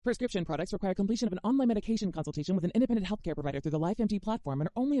Prescription products require completion of an online medication consultation with an independent healthcare provider through the LifeMD platform and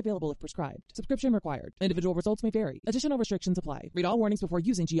are only available if prescribed. Subscription required. Individual results may vary. Additional restrictions apply. Read all warnings before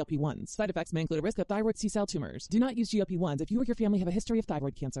using GLP-1s. Side effects may include a risk of thyroid C-cell tumors. Do not use GLP-1s if you or your family have a history of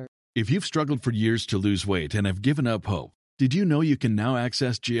thyroid cancer. If you've struggled for years to lose weight and have given up hope, did you know you can now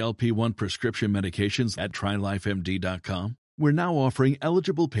access GLP-1 prescription medications at TryLifeMD.com? We're now offering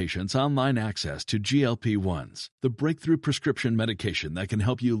eligible patients online access to GLP-1s, the breakthrough prescription medication that can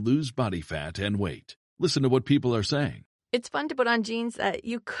help you lose body fat and weight. Listen to what people are saying. It's fun to put on jeans that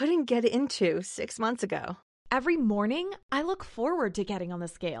you couldn't get into 6 months ago. Every morning, I look forward to getting on the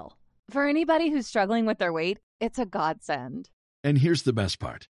scale. For anybody who's struggling with their weight, it's a godsend. And here's the best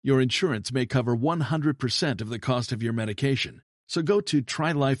part. Your insurance may cover 100% of the cost of your medication. So go to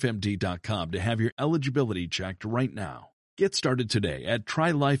TryLifeMD.com to have your eligibility checked right now. Get started today at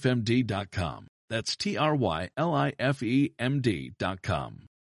TryLifeMD.com. That's TryLifeMD.com.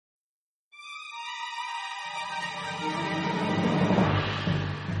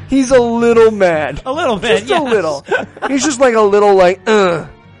 He's a little mad. A little bit, Just a little. He's just like a little like,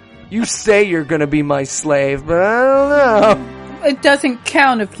 you say you're gonna be my slave, but I don't know. It doesn't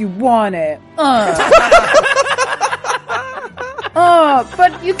count if you want it.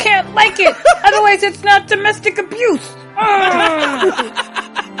 But you can't like it. Otherwise it's not domestic abuse. Never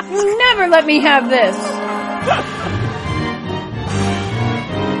let me have this.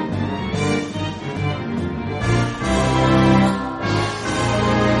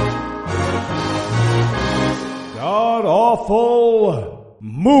 God awful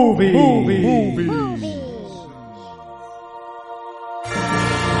movies.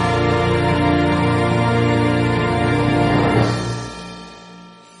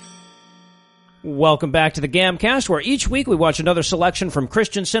 Welcome back to the Gamcast, where each week we watch another selection from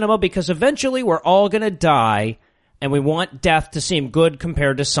Christian cinema because eventually we're all going to die, and we want death to seem good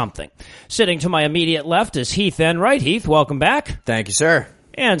compared to something. Sitting to my immediate left is Heath Enright. Heath, welcome back. Thank you, sir.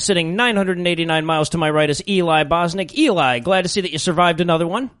 And sitting 989 miles to my right is Eli Bosnick. Eli, glad to see that you survived another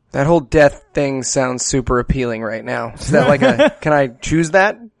one. That whole death thing sounds super appealing right now. Is that like can I choose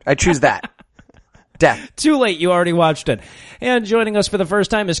that? I choose that. Death. Too late, you already watched it. And joining us for the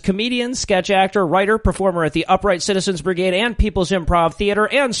first time is comedian, sketch actor, writer, performer at the Upright Citizens Brigade and People's Improv Theater,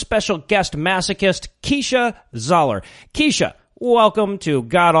 and special guest masochist, Keisha Zoller. Keisha, welcome to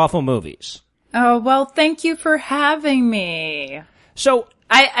God Awful Movies. Oh, well, thank you for having me. So,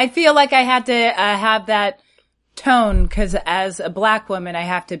 I feel like I had to have that tone, because as a black woman, I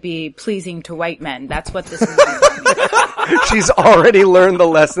have to be pleasing to white men. That's what this is. She's already learned the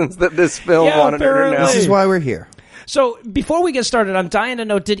lessons that this film wanted her to know. This is why we're here. So, before we get started, I'm dying to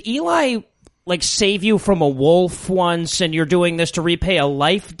know, did Eli, save you from a wolf once, and you're doing this to repay a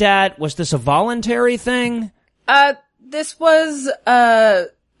life debt? Was this a voluntary thing? This was,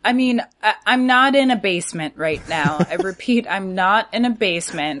 I'm not in a basement right now. I repeat, I'm not in a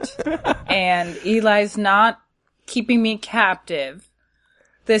basement, and Eli's not keeping me captive.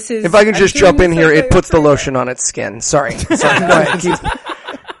 This is. If I can just jump in here, it puts the lotion on its skin. Sorry. Go ahead.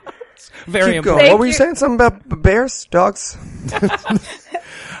 Very keep important. going. What were you saying? Something about bears? Dogs?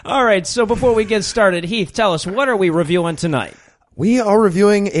 All right, so before we get started, Heath, tell us, what are we reviewing tonight? We are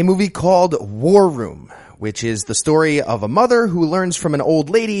reviewing a movie called War Room, which is the story of a mother who learns from an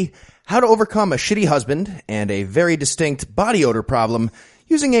old lady how to overcome a shitty husband and a very distinct body odor problem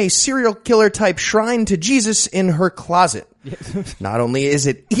using a serial killer type shrine to Jesus in her closet. Not only is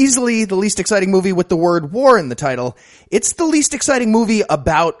it easily the least exciting movie with the word war in the title, it's the least exciting movie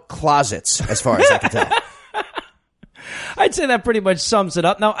about closets, as far as I can tell. I'd say that pretty much sums it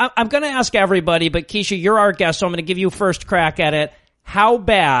up. Now, I'm going to ask everybody, but Keisha, you're our guest, so I'm going to give you first crack at it. How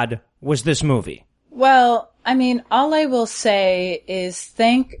bad was this movie? Well, all I will say is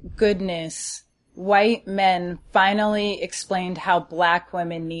thank goodness white men finally explained how black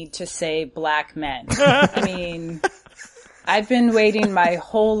women need to say black men. I've been waiting my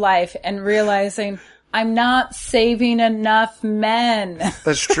whole life and realizing I'm not saving enough men.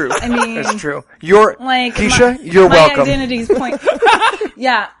 That's true. That's true. Keisha, you're welcome. My identity's point.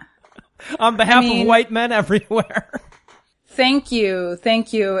 Yeah. On behalf of white men everywhere. Thank you.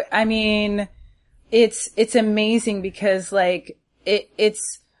 It's amazing because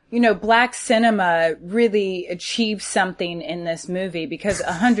it's black cinema really achieved something in this movie because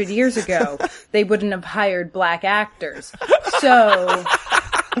 100 years ago they wouldn't have hired black actors. So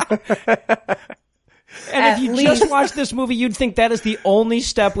and if you just watched this movie, you'd think that is the only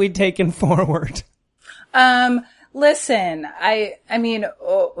step we'd taken forward. Listen,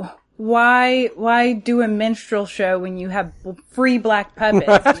 why do a minstrel show when you have free black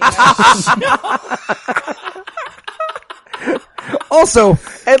puppets? Also,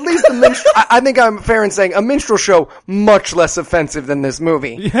 at least I think I'm fair in saying a minstrel show much less offensive than this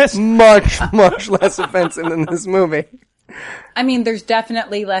movie. Yes. Much less offensive than this movie. I mean, there's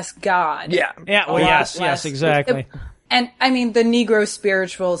definitely less God. Yeah. Yeah, well, yes, exactly. And I mean, the Negro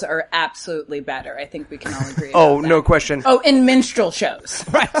spirituals are absolutely better. I think we can all agree. Oh, about that. no question. Oh, in minstrel shows.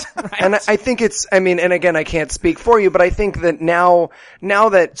 Right. And I think and again, I can't speak for you, but I think that now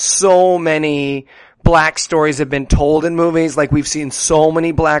that so many black stories have been told in movies, like we've seen so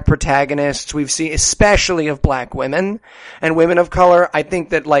many black protagonists, we've seen especially of black women and women of color, I think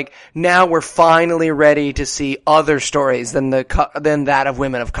that like now we're finally ready to see other stories than that of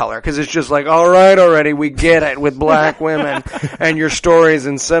women of color, because it's just like, all right already, we get it with black women and your stories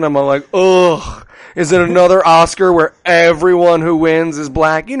in cinema, like, ugh, is it another Oscar where everyone who wins is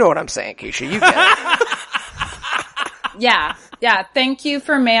black? You know what I'm saying, Keisha, you get it. Yeah, thank you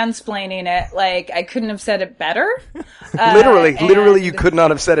for mansplaining it. Like, I couldn't have said it better. Literally, you could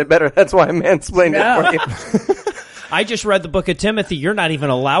not have said it better. That's why I mansplained it for you. I just read the book of Timothy. You're not even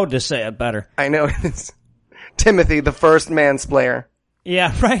allowed to say it better. I know. It's Timothy, the first mansplayer.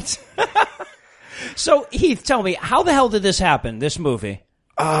 Yeah, right. So, Heath, tell me, how the hell did this happen, this movie?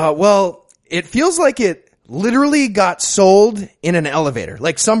 Well, it feels like it literally got sold in an elevator.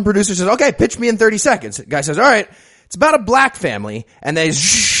 Like some producer says, okay, pitch me in 30 seconds. The guy says, all right. It's about a black family, and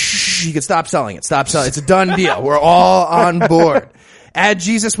you could stop selling it. Stop selling it. It's a done deal. We're all on board. Add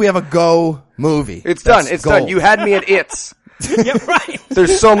Jesus, we have a go movie. It's done. It's done. You had me at it's. Yeah, right.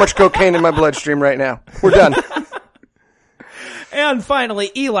 There's so much cocaine in my bloodstream right now. We're done. And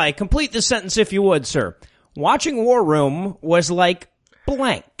finally, Eli, complete the sentence if you would, sir. Watching War Room was like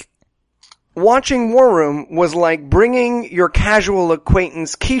blank. Watching War Room was like bringing your casual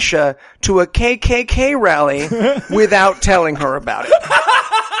acquaintance Keisha to a KKK rally without telling her about it.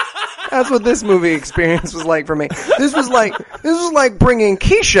 That's what this movie experience was like for me. This was like bringing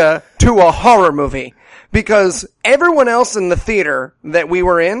Keisha to a horror movie, because everyone else in the theater that we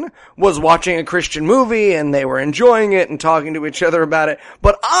were in was watching a Christian movie and they were enjoying it and talking to each other about it.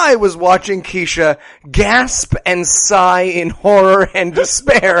 But I was watching Keisha gasp and sigh in horror and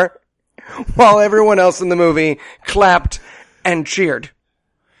despair while everyone else in the movie clapped and cheered.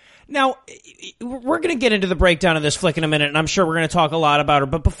 Now, we're going to get into the breakdown of this flick in a minute, and I'm sure we're going to talk a lot about her.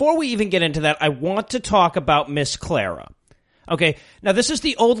 But before we even get into that, I want to talk about Miss Clara. Okay, now this is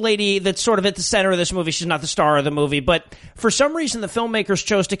the old lady that's sort of at the center of this movie. She's not the star of the movie, but for some reason the filmmakers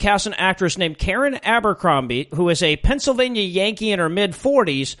chose to cast an actress named Karen Abercrombie, who is a Pennsylvania Yankee in her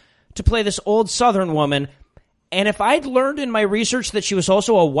mid-40s, to play this old Southern woman. And if I'd learned in my research that she was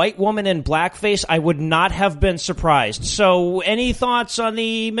also a white woman in blackface, I would not have been surprised. So, any thoughts on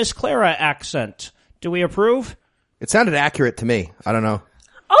the Miss Clara accent? Do we approve? It sounded accurate to me. I don't know.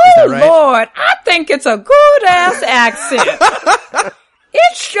 Oh, right? Lord, I think it's a good-ass accent.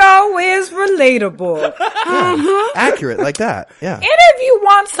 It sure is relatable. Mm-hmm. Accurate like that, yeah. Any of you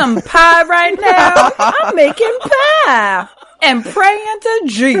want some pie right now? I'm making pie and praying to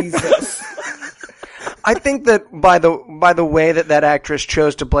Jesus. I think that by the way that actress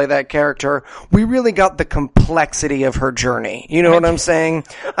chose to play that character, we really got the complexity of her journey. You know what I'm saying?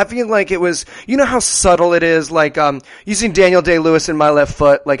 I feel like it was, you know how subtle it is? Like, you seen Daniel Day-Lewis in My Left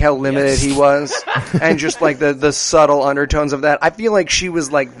Foot, like how limited he was? And just like the subtle undertones of that. I feel like she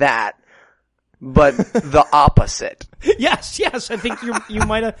was like that, but the opposite. Yes, I think you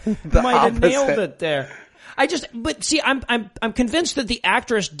might have nailed it there. But see, I'm convinced that the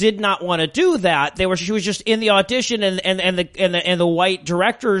actress did not want to do that. She was just in the audition, and the white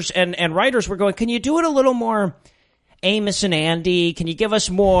directors and writers were going, can you do it a little more Amos and Andy? Can you give us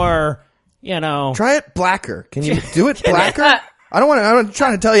more, Try it blacker. Can you do it blacker? I'm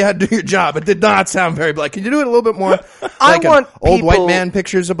trying to tell you how to do your job. It did not sound very black. Can you do it a little bit more like old white man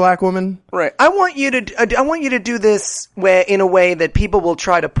pictures a black woman? Right. I want you to do this in a way that people will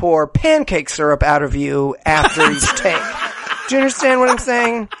try to pour pancake syrup out of you after each take. Do you understand what I'm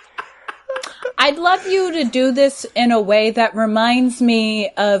saying? I'd love you to do this in a way that reminds me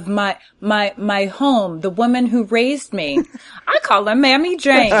of my home, the woman who raised me. I call her Mammy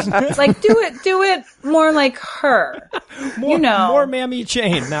Jane. Like, do it more like her. More Mammy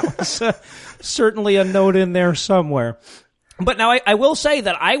Jane. That was certainly a note in there somewhere. But now I will say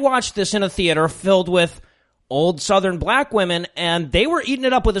that I watched this in a theater filled with old Southern black women, and they were eating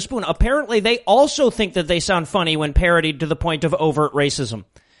it up with a spoon. Apparently, they also think that they sound funny when parodied to the point of overt racism.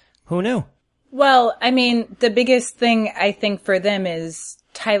 Who knew? Well, I mean, the biggest thing I think for them is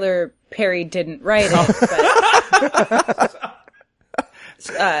Tyler Perry didn't write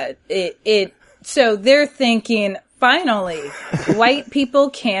it, so they're thinking, finally, white people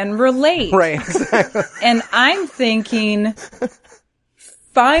can relate. Right, exactly. And I'm thinking,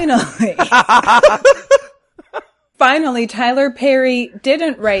 finally, Tyler Perry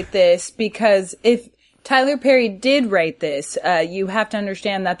didn't write this, because if Tyler Perry did write this, you have to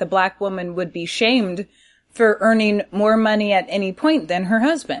understand that the black woman would be shamed for earning more money at any point than her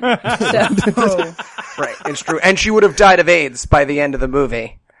husband. So, Right, it's true. And she would have died of AIDS by the end of the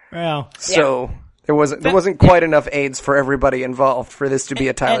movie. Well, So there wasn't quite enough AIDS for everybody involved for this to be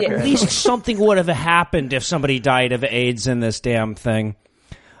a Tyler at Perry. least something would have happened if somebody died of AIDS in this damn thing.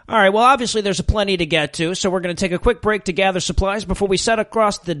 All right, well, obviously there's plenty to get to, so we're going to take a quick break to gather supplies before we set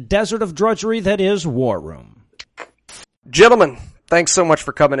across the desert of drudgery that is War Room. Gentlemen, thanks so much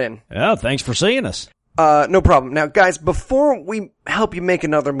for coming in. Yeah, thanks for seeing us. No problem. Now, guys, before we help you make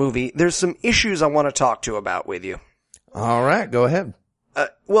another movie, there's some issues I want to talk to about with you. All right, go ahead.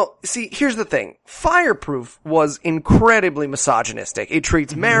 Well, see, here's the thing. Fireproof was incredibly misogynistic. It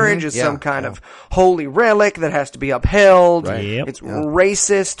treats marriage as some kind of holy relic that has to be upheld. Right. Yep. It's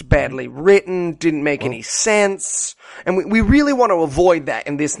racist, badly written, didn't make any sense. And we really want to avoid that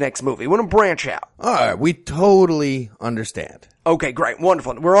in this next movie. We want to branch out. All right, we totally understand. Okay, great.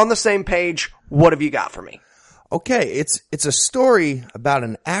 Wonderful. We're on the same page. What have you got for me? Okay, it's a story about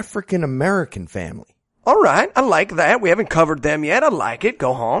an African-American family. All right. I like that. We haven't covered them yet. I like it.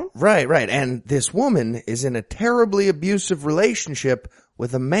 Go on. Right. And this woman is in a terribly abusive relationship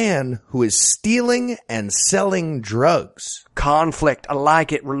with a man who is stealing and selling drugs. Conflict. I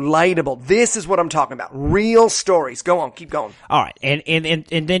like it. Relatable. This is what I'm talking about. Real stories. Go on. Keep going. All right,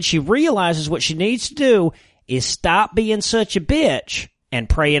 and then she realizes what she needs to do is stop being such a bitch and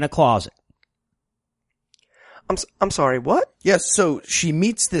pray in a closet. I'm sorry. What? Yes, so she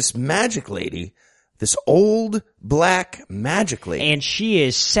meets this magic lady, this old black magic lady. And she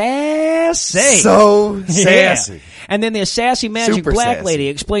is sassy. So sassy. Yeah. And then the sassy magic Super black sassy. lady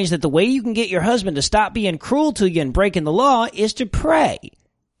explains that the way you can get your husband to stop being cruel to you and breaking the law is to pray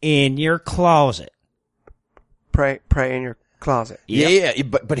in your closet. Pray in your closet. Yeah,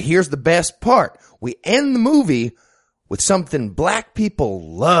 but here's the best part. We end the movie with something black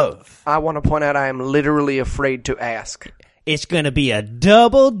people love. I want to point out I am literally afraid to ask. It's going to be a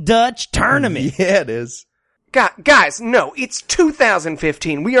double Dutch tournament. Yeah, it is. Guys, no, it's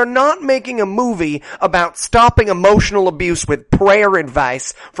 2015. We are not making a movie about stopping emotional abuse with prayer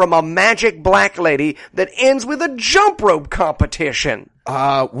advice from a magic black lady that ends with a jump rope competition.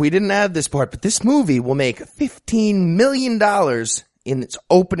 We didn't add this part, but this movie will make $15 million in its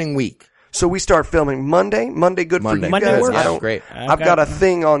opening week. So we start filming Monday. Monday good Monday. for you Monday guys. works. Yeah, great. I've got a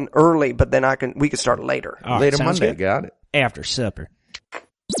thing on early, but then we can start later. All right, Later sounds Monday, good. got it. After supper.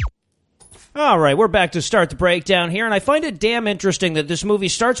 All right, we're back to start the breakdown here, and I find it damn interesting that this movie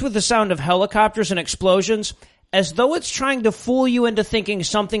starts with the sound of helicopters and explosions as though it's trying to fool you into thinking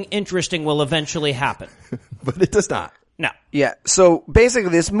something interesting will eventually happen. But it does not. No. Yeah, so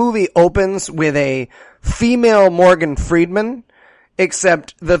basically this movie opens with a female Morgan Freeman,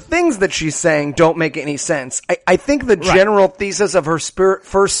 except the things that she's saying don't make any sense. I think the general thesis of her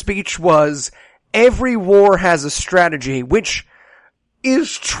first speech was, every war has a strategy, which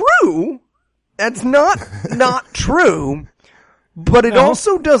is true. That's not true, but it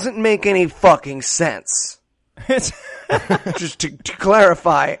also doesn't make any fucking sense. It's Just to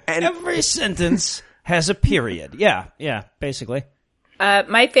clarify. And every sentence has a period. Yeah, basically.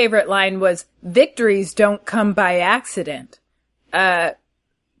 my favorite line was, victories don't come by accident.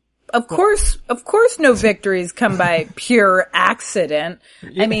 Of course no victories come by pure accident.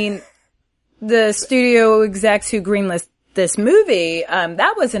 I mean, the studio execs who greenlit this movie,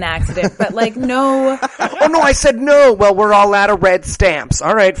 that was an accident, but like no. Oh no, I said no. Well, we're all out of red stamps.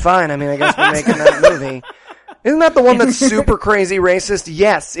 All right, fine. I mean, I guess we're making that movie. Isn't that the one that's super crazy racist?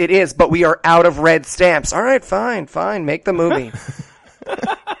 Yes, it is, but we are out of red stamps. All right, fine, make the movie.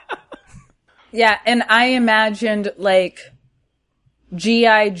 Yeah, and I imagined like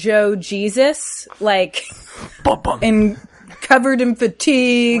G.I. Joe Jesus, like in covered in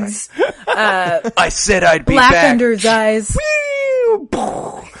fatigues, I said I'd be black back. under his eyes.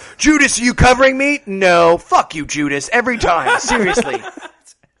 Judas, are you covering me? No. Fuck you, Judas. Every time. Seriously.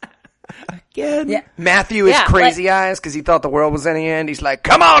 Again. Yeah. Matthew is Yeah, crazy eyes because he thought the world was in the end. He's like,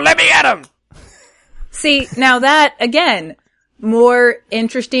 come on, let me at him. See, now that, again, more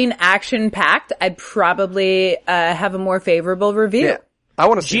interesting, action-packed, I'd probably have a more favorable review. Yeah. I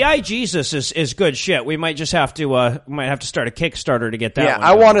want to see. G.I. Jesus is good shit. We might just have to start a Kickstarter to get that Yeah, one.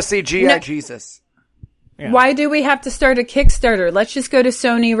 I want to see G.I. No. Jesus. Yeah. Why do we have to start a Kickstarter? Let's just go to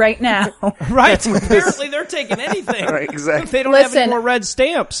Sony right now. Right. Apparently they're taking anything. Right, exactly. They don't have Listen. any more red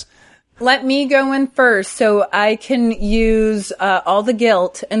stamps. let me go in first so I can use all the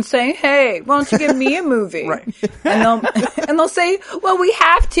guilt and say, hey, why don't you give me a movie? Right. And they'll say, well, we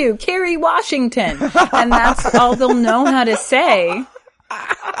have to. Kerry Washington. And that's all they'll know how to say.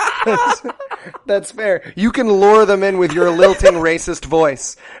 That's fair. You can lure them in with your lilting racist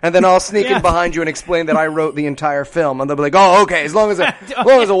voice, and then I'll sneak in behind you and explain that I wrote the entire film, and they'll be like, "Oh, okay. As long as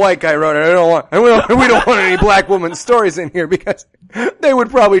a white guy wrote it, we don't want any black woman stories in here because they would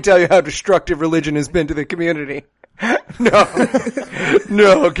probably tell you how destructive religion has been to the community."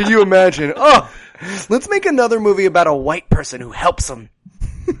 No. Can you imagine? Oh, let's make another movie about a white person who helps them.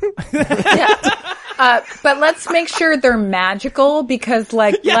 But let's make sure they're magical because,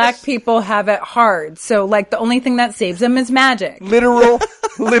 black people have it hard. So, the only thing that saves them is magic.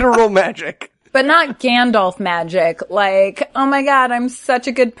 Literal magic. But not Gandalf magic. Oh my god, I'm such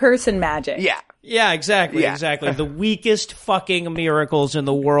a good person magic. Yeah. Yeah, exactly, exactly. The weakest fucking miracles in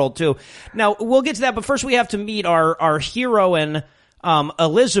the world, too. Now, we'll get to that, but first we have to meet our heroine,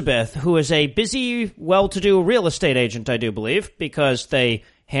 Elizabeth, who is a busy, well-to-do real estate agent, I do believe, because they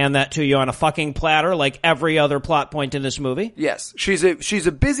hand that to you on a fucking platter like every other plot point in this movie. Yes. She's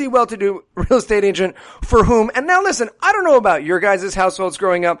a busy, well-to-do real estate agent for whom, and now listen, I don't know about your guys' households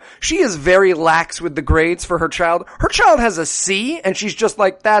growing up. She is very lax with the grades for her child. Her child has a C, and she's just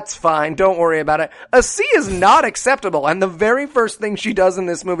like, that's fine, don't worry about it. A C is not acceptable, and the very first thing she does in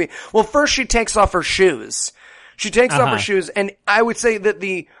this movie, well, first she takes off her shoes. She takes off her shoes, and I would say that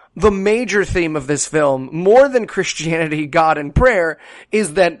the major theme of this film, more than Christianity, God, and prayer,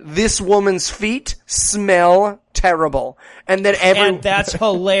 is that this woman's feet smell terrible. And that's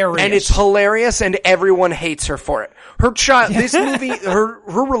hilarious. And it's hilarious, and everyone hates her for it. Her child, this movie, her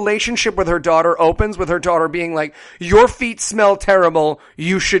relationship with her daughter opens with her daughter being like, your feet smell terrible,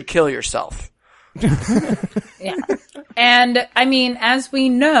 you should kill yourself. Yeah. And, I mean, as we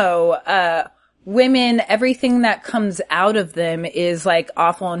know, women, everything that comes out of them is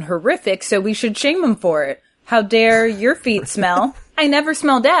awful and horrific, so we should shame them for it. How dare your feet smell? I never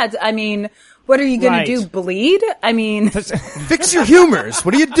smell Dad's. I mean, what are you gonna do? Bleed? I mean, fix your humors.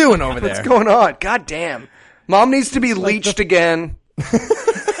 What are you doing over there? What's going on? God damn. Mom needs to be leached again.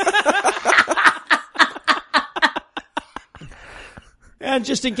 And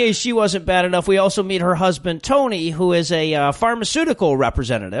just in case she wasn't bad enough, we also meet her husband, Tony, who is a pharmaceutical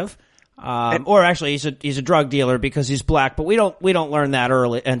representative. Or actually, he's a drug dealer because he's black, but we don't learn that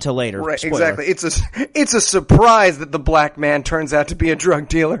until later. Right, Spoiler. exactly. It's a surprise that the black man turns out to be a drug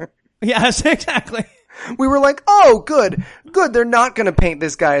dealer. Yes, exactly. We were like, oh, good. They're not going to paint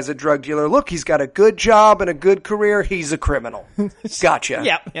this guy as a drug dealer. Look, he's got a good job and a good career. He's a criminal. Gotcha.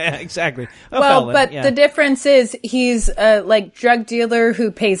 Yeah, exactly. The difference is he's a drug dealer who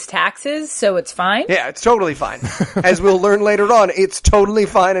pays taxes, so it's fine. Yeah, it's totally fine. As we'll learn later on, it's totally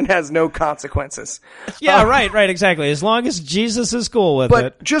fine and has no consequences. Yeah, right, exactly. As long as Jesus is cool with it.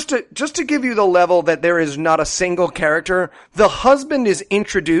 But just to give you the level that there is not a single character, the husband is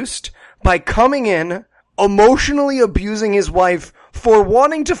introduced by coming in, emotionally abusing his wife for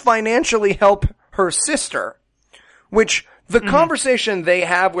wanting to financially help her sister. Which, the conversation they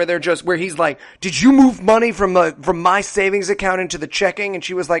have where he's like, did you move money from my savings account into the checking? And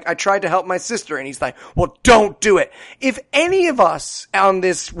she was like, I tried to help my sister. And he's like, well, don't do it. If any of us on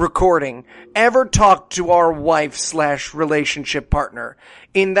this recording ever talked to our wife/relationship partner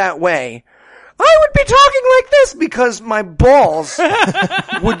in that way, I would be talking like this because my balls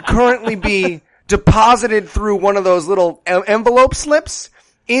would currently be deposited through one of those little envelope slips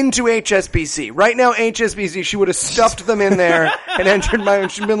into HSBC. Right now, HSBC, she would have stuffed them in there and entered my own.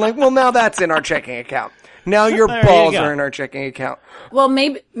 She'd been like, well, now that's in our checking account. Now your balls are in our checking account. Well,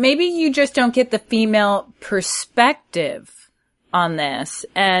 maybe you just don't get the female perspective on this.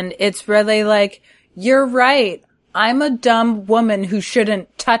 And it's really you're right. I'm a dumb woman who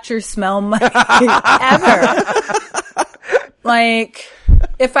shouldn't touch or smell money ever.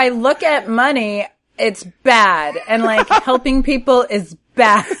 If I look at money, it's bad. And helping people is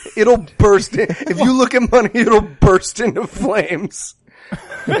bad. It'll burst. If you look at money, it'll burst into flames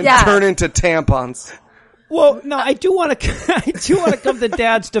and turn into tampons. Well, no, I do want to come to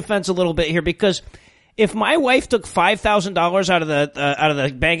Dad's defense a little bit here because if my wife took $5,000 out of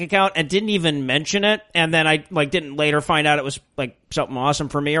the bank account and didn't even mention it, and then I didn't later find out it was something awesome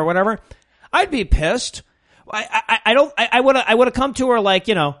for me or whatever, I'd be pissed. I would have come to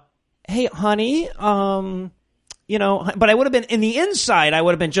her hey, honey, but I would have been in the inside. I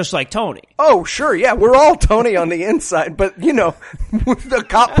would have been just like Tony. Oh, sure, yeah, we're all Tony on the inside, but the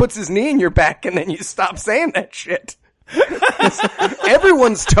cop puts his knee in your back, and then you stop saying that shit.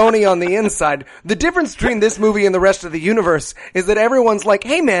 Everyone's Tony on the inside. The difference between this movie and the rest of the universe is that everyone's like,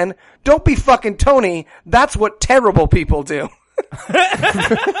 hey man, don't be fucking Tony. That's what terrible people do.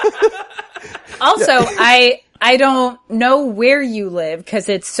 Also, I don't know where you live because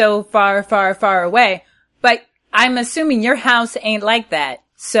it's so far, far, far away, but I'm assuming your house ain't like that.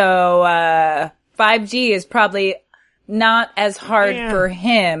 So, 5G is probably not as hard for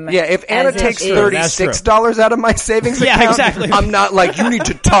him. Yeah, if Anna takes $36 out of my savings account, exactly. I'm not like, you need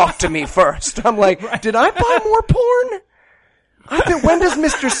to talk to me first. I'm like, did I buy more porn? When does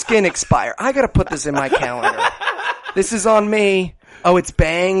Mr. Skin expire? I gotta put this in my calendar. This is on me. Oh, it's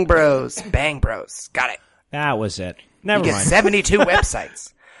Bang Bros. Bang Bros. Got it. That was it. Never you mind. get 72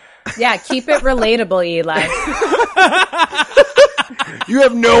 websites. Yeah, keep it relatable, Eli. You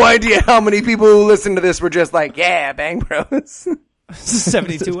have no idea how many people who listen to this were just like, yeah, Bang Bros.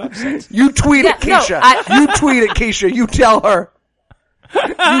 72 websites. You tweet at Keisha. You tweet at Keisha. You tell her.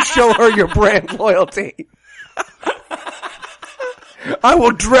 You show her your brand loyalty. I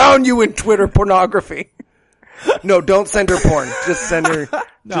will drown you in Twitter pornography. No, don't send her porn. Just send her.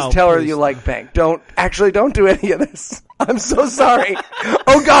 Just tell her you like Bang. Don't do any of this. I'm so sorry.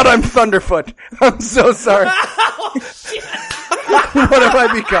 Oh God, I'm Thunderfoot. I'm so sorry. Oh, shit. What have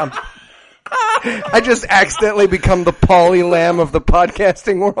I become? I just accidentally become the Polly Lamb of the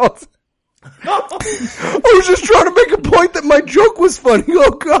podcasting world. I was just trying to make a point that my joke was funny.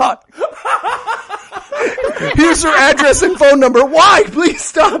 Oh God. Here's her address and phone number. Why? Please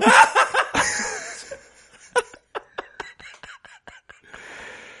stop.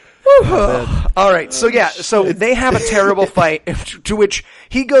 All right, so they have a terrible fight to which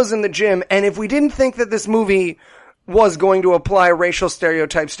he goes in the gym, and if we didn't think that this movie was going to apply racial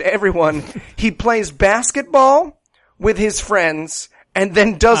stereotypes to everyone, he plays basketball with his friends and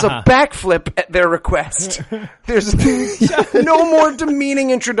then does a backflip at their request. There's no more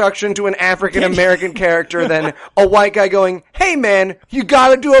demeaning introduction to an African-American character than a white guy going, hey man, you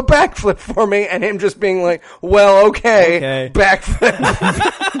gotta do a backflip for me, and him just being like, well, okay. Backflip.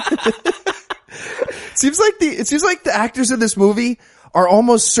 It seems like the actors in this movie are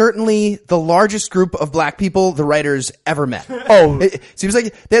almost certainly the largest group of black people the writers ever met. It seems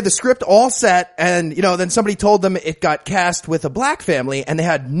like they had the script all set, and then somebody told them it got cast with a black family, and they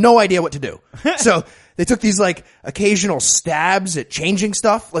had no idea what to do. So they took these occasional stabs at changing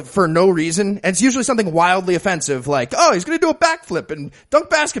stuff for no reason, and it's usually something wildly offensive, like, oh, he's going to do a backflip and dunk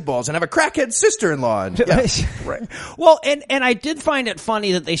basketballs and have a crackhead sister-in-law. And, right. Well, and I did find it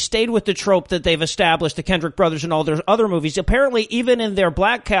funny that they stayed with the trope that they've established, the Kendrick brothers and all their other movies. Apparently, even in their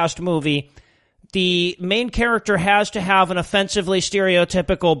Black Cast movie, the main character has to have an offensively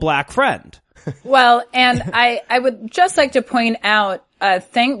stereotypical black friend. Well, and I would just like to point out,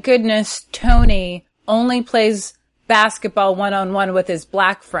 thank goodness Tony only plays basketball one-on-one with his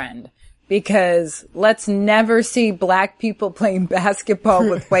black friend, because let's never see black people playing basketball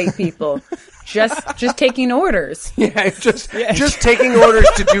with white people. Just taking orders. Yeah, just taking orders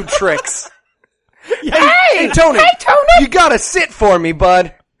to do tricks. Hey, Tony! You gotta sit for me,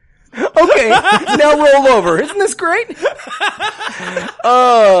 bud. Okay, now roll over. Isn't this great?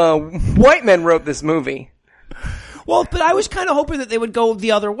 White men wrote this movie. Well, but I was kind of hoping that they would go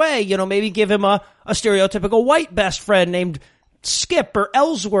the other way, maybe give him a stereotypical white best friend named Skip or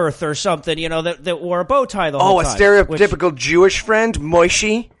Ellsworth or something, that wore a bow tie the whole time. Oh, a stereotypical Jewish friend,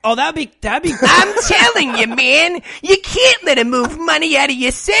 Moishi. Oh, that'd be. I'm telling you, man, you can't let him move money out of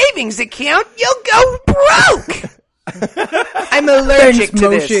your savings account. You'll go broke. I'm allergic to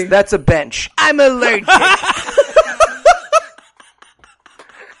this. That's a bench. I'm allergic.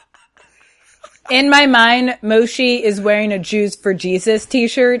 In my mind, Moshe is wearing a Jews for Jesus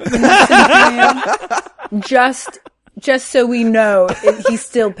t-shirt. Just so we know he's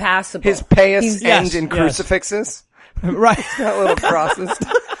still passable. His payas end in crucifixes. Right. That little crosses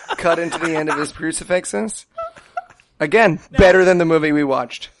cut into the end of his crucifixes. Again, better than the movie we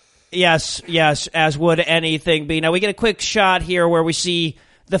watched. Yes, as would anything be. Now we get a quick shot here where we see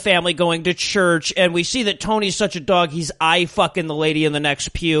the family going to church, and we see that Tony's such a dog, he's eye-fucking the lady in the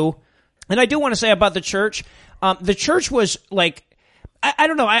next pew. And I do want to say about the church was I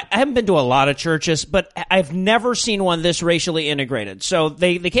don't know, I haven't been to a lot of churches, but I've never seen one this racially integrated. So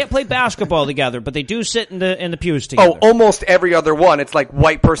they can't play basketball together, but they do sit in the pews together. Oh, almost every other one. It's like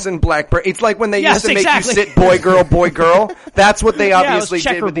white person, black person. It's like when they used to make you sit boy, girl. That's what they obviously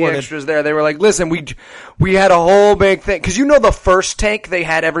did with the extras there. They were like, listen, we had a whole big thing. Cause the first take, they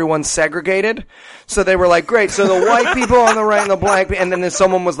had everyone segregated. So they were like, great. So the white people on the right and the black people. And then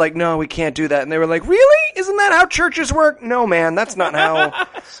someone was like, no, we can't do that. And they were like, really? Isn't that how churches work? No, man, that's not how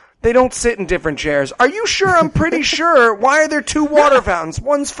They don't sit in different chairs. Are you sure? I'm pretty sure. Why are there 2 water fountains?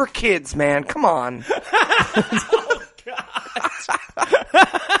 One's for kids, man. Come on. Oh, God.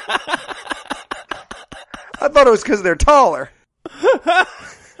 I thought it was because they're taller.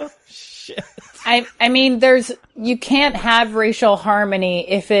 Shit. I mean, you can't have racial harmony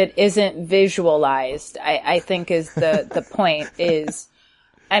if it isn't visualized, I think is the point is,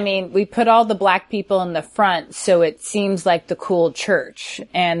 I mean, we put all the black people in the front so it seems like the cool church.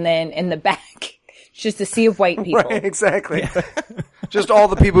 And then in the back, it's just a sea of white people. Right, exactly. Yeah. Just all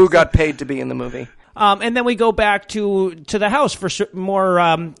the people who got paid to be in the movie. And then we go back to the house for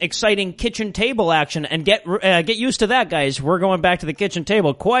more exciting kitchen table action, and get used to that, guys. We're going back to the kitchen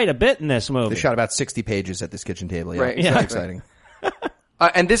table quite a bit in this movie. They shot about 60 pages at this kitchen table. Yeah. Right, It's exactly. exciting.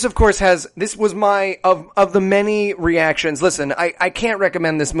 And this, of course, this was my, of the many reactions. Listen, I can't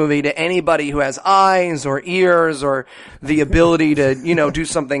recommend this movie to anybody who has eyes or ears or the ability to, do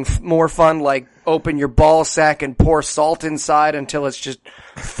something more fun like open your ball sack and pour salt inside until it's just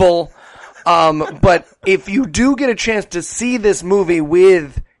full. But if you do get a chance to see this movie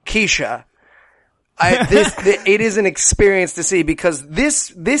with Keisha, it is an experience to see, because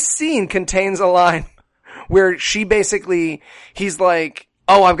this scene contains a line where he's like,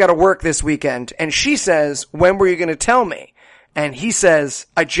 "Oh, I've got to work this weekend." And she says, "When were you going to tell me?" And he says,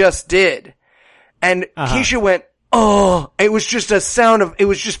 "I just did." And Keisha went, "Oh," it was just it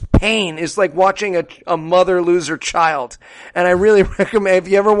was just pain. It's like watching a mother lose her child. And I really recommend,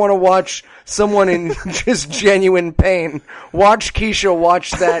 if you ever want to watch someone in just genuine pain, watch Keisha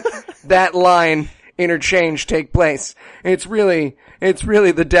watch that line interchange take place. It's really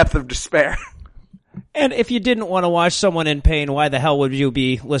the depth of despair. And if you didn't want to watch someone in pain, why the hell would you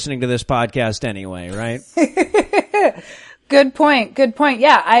be listening to this podcast anyway, right? Good point.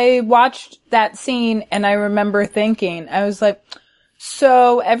 Yeah, I watched that scene and I remember thinking, I was like,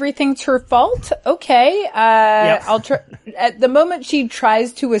 so everything's her fault? Okay. Yep. I'll try. At the moment she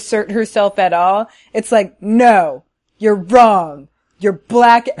tries to assert herself at all, it's like, no, you're wrong. You're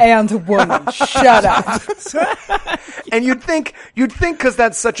black and a woman. Shut up. And you'd think, cause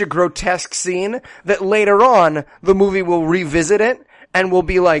that's such a grotesque scene, that later on, the movie will revisit it and will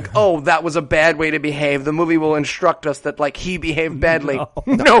be like, oh, that was a bad way to behave. The movie will instruct us that, like, he behaved badly.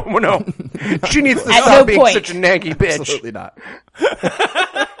 No. She needs to stop being such a naggy bitch. Absolutely not.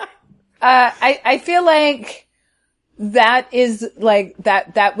 I feel like that is like,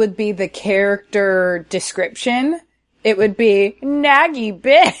 that would be the character description. It would be naggy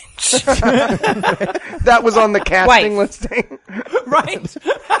bitch. That was on the casting listing. Right.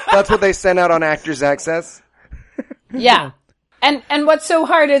 That's what they sent out on Actors Access. Yeah. And what's so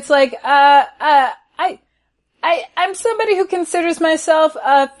hard, it's like, I'm somebody who considers myself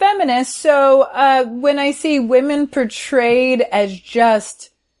a feminist, so, when I see women portrayed as just,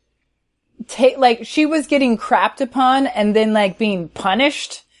 like, she was getting crapped upon and then, like, being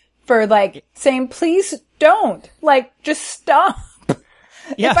punished for, like, saying, please don't, like, just stop.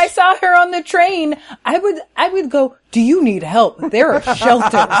 Yeah. If I saw her on the train, I would go, do you need help? There are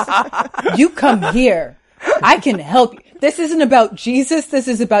shelters. You come here. I can help you. This isn't about Jesus. This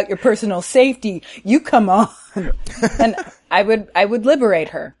is about your personal safety. You come on. And I would liberate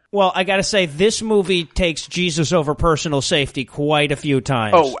her. Well, I gotta say, this movie takes Jesus over personal safety quite a few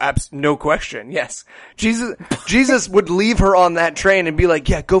times. Oh, no question. Yes. Jesus would leave her on that train and be like,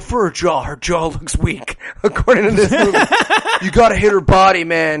 yeah, go for her jaw. Her jaw looks weak. According to this movie. You gotta hit her body,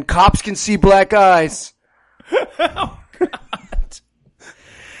 man. Cops can see black eyes. Oh, God.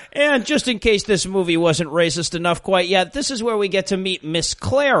 And just in case this movie wasn't racist enough quite yet, this is where we get to meet Miss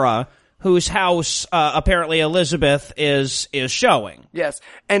Clara, whose house, apparently Elizabeth is showing. Yes.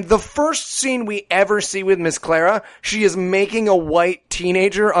 And the first scene we ever see with Miss Clara, she is making a white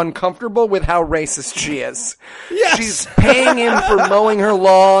teenager uncomfortable with how racist she is. Yes. She's paying him for mowing her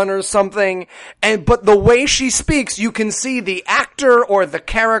lawn or something. But the way she speaks, you can see the actor or the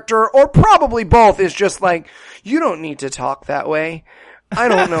character, or probably both, is just like, you don't need to talk that way. I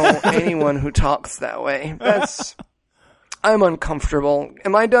don't know anyone who talks that way. I'm uncomfortable.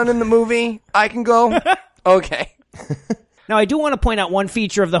 Am I done in the movie? I can go? Okay. Now, I do want to point out one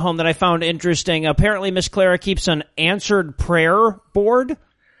feature of the home that I found interesting. Apparently, Miss Clara keeps an answered prayer board.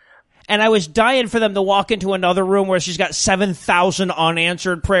 And I was dying for them to walk into another room where she's got 7,000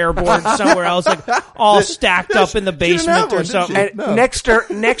 unanswered prayer boards somewhere else, like all stacked up in the basement or something. And no. Next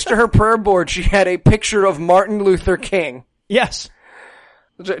to her prayer board, she had a picture of Martin Luther King. Yes.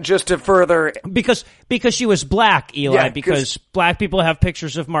 Just to further, because she was black, Eli. Yeah, because black people have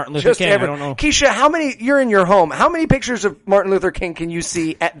pictures of Martin Luther King. I don't know. Keisha, you're in your home. How many pictures of Martin Luther King can you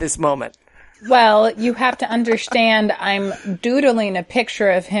see at this moment? Well, you have to understand, I'm doodling a picture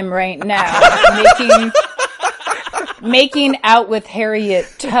of him right now, making out with Harriet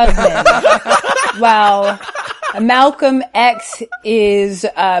Tubman, while Malcolm X is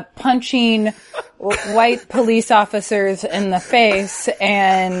punching white police officers in the face,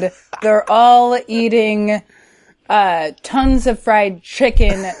 and they're all eating tons of fried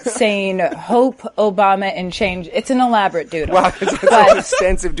chicken, saying "Hope, Obama, and change." It's an elaborate doodle. Wow, it's an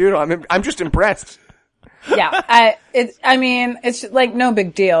extensive doodle. I'm just impressed. Yeah, it's like no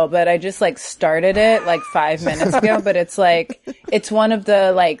big deal, but I just like started it like 5 minutes ago, but it's one of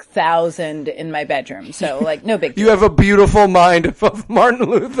the like 1,000 in my bedroom. So like no big deal. You have a beautiful mind of Martin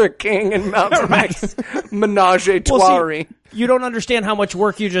Luther King and Malcolm X menage a trois. Well, see, you don't understand how much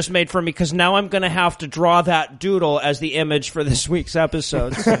work you just made for me, because now I'm going to have to draw that doodle as the image for this week's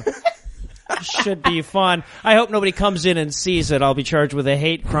episode. So. Should be fun. I hope nobody comes in and sees it. I'll be charged with a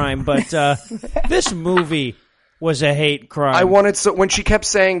hate crime, but this movie was a hate crime. I wanted when she kept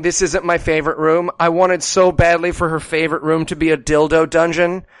saying this isn't my favorite room, I wanted so badly for her favorite room to be a dildo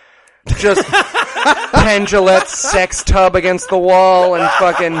dungeon. Just Penn Jillette's sex tub against the wall and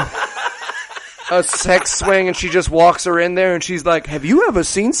fucking a sex swing, and she just walks her in there and she's like, have you ever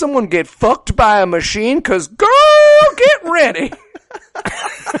seen someone get fucked by a machine? 'Cause girl, get ready.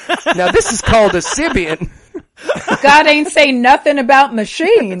 Now this is called a Sibian. God ain't say nothing about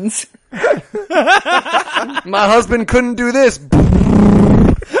machines. My husband couldn't do this.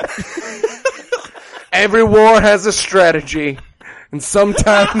 Every war has a strategy, and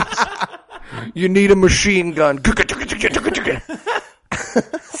sometimes you need a machine gun.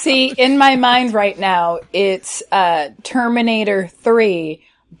 See, in my mind right now, it's Terminator 3,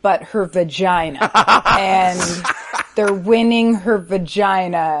 but her vagina. And they're winning her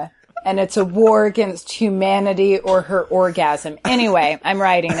vagina, and it's a war against humanity or her orgasm. Anyway, I'm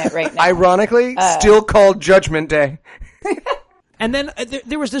writing it right now. Ironically, still called Judgment Day. And then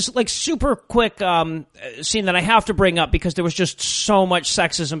there was this like super quick scene that I have to bring up because there was just so much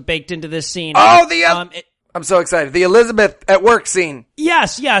sexism baked into this scene. Oh, I'm so excited. The Elizabeth at work scene.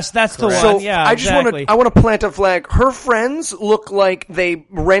 Yes, that's the one. So yeah, I just exactly. I want to plant a flag. Her friends look like they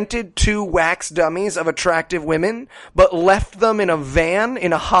rented 2 wax dummies of attractive women, but left them in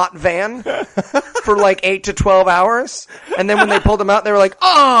a hot van, for like 8 to 12 hours. And then when they pulled them out, they were like,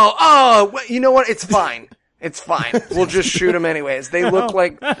 you know what? It's fine. It's fine. We'll just shoot them anyways. They look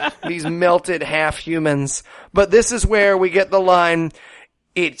like these melted half humans. But this is where we get the line,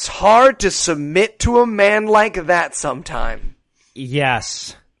 it's hard to submit to a man like that sometime.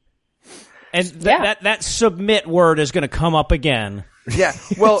 Yes. And that submit word is going to come up again. Yeah.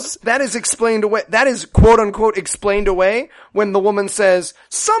 Well, that is explained away. That is quote unquote explained away when the woman says,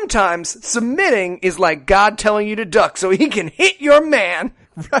 sometimes submitting is like God telling you to duck so he can hit your man.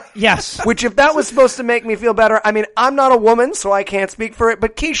 Right. Yes. Which, if that was supposed to make me feel better, I mean, I'm not a woman, so I can't speak for it,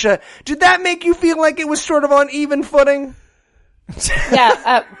 but Keisha, did that make you feel like it was sort of on even footing?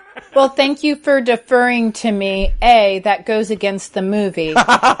 Yeah, well, thank you for deferring to me. A, that goes against the movie.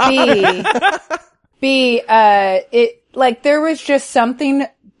 B, it, there was just something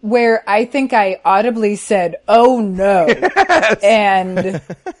where I think I audibly said, oh no. Yes. And.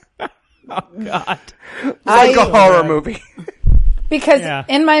 Oh God. It's like a horror movie. Because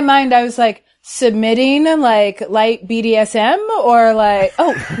in my mind, I was like, submitting like light BDSM or like,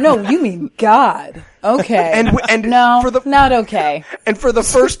 oh, no, you mean God. Okay. And no, not okay. And for the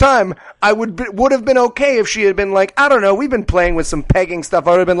first time, I would have been okay if she had been like, I don't know, we've been playing with some pegging stuff.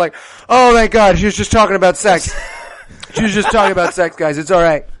 I would have been like, oh, thank God, she was just talking about sex. She was just talking about sex, guys. It's all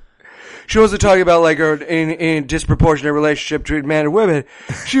right. She wasn't talking about like her in a disproportionate relationship between man and women.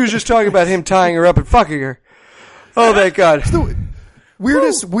 She was just talking about him tying her up and fucking her. Oh, thank God.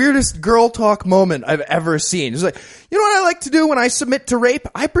 Weirdest girl talk moment I've ever seen. It's like, you know what I like to do when I submit to rape?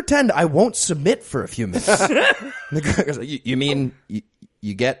 I pretend I won't submit for a few minutes. And the guy goes, you mean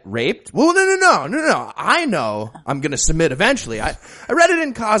you get raped? Well, no. I know I'm going to submit eventually. I read it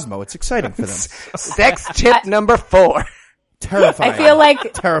in Cosmo. It's exciting for them. Sex tip number 4. Terrifying. I feel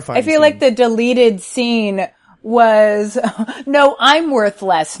like terrifying. I feel like the deleted scene was, no, I'm worth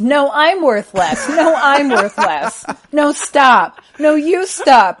less. No, I'm worth less. No, I'm worth less. No, stop. No, you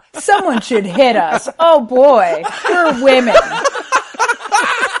stop. Someone should hit us. Oh boy, we're women.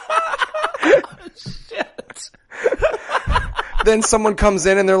 Shit. Then someone comes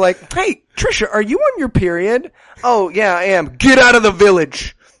in and they're like, hey, Trisha, are you on your period? Oh, yeah, I am. Get out of the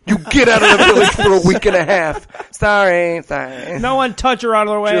village. You get out of the village for a week and a half. Sorry. No one touch her on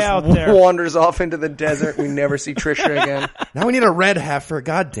her way out there. Just wanders off into the desert. We never see Trisha again. Now we need a red heifer.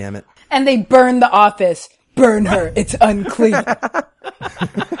 God damn it. And they burn the office. Burn her. It's unclean.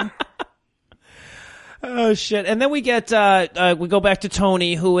 Oh shit! And then we get we go back to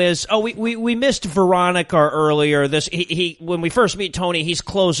Tony, who is we missed Veronica earlier. He when we first meet Tony, he's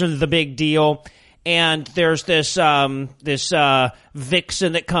closing the big deal, and there's this vixen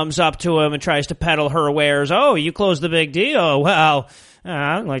that comes up to him and tries to peddle her wares. Oh, you closed the big deal? Well,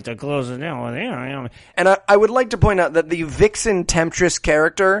 I'd like to close the deal with you. And I would like to point out that the vixen temptress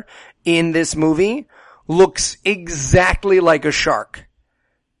character in this movie looks exactly like a shark.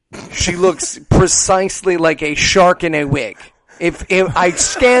 She looks precisely like a shark in a wig. If I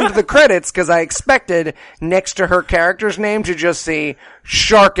scanned the credits because I expected next to her character's name to just say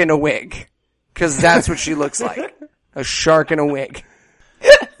shark in a wig. Because that's what she looks like. A shark in a wig.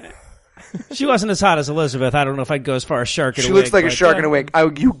 She wasn't as hot as Elizabeth. I don't know if I'd go as far as shark in a wig. She looks like a shark in a wig.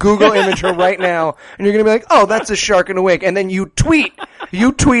 You Google image her right now, and you're going to be like, oh, that's a shark in a wig. And then you tweet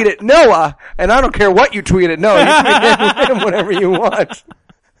at Noah, and I don't care what you tweet at Noah. You tweet at him whatever you want.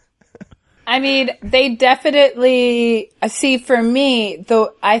 I mean, they definitely, see, for me,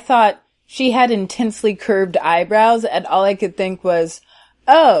 though, I thought she had intensely curved eyebrows, and all I could think was,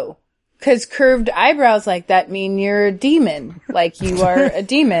 oh, because curved eyebrows like that mean you're a demon. Like you are a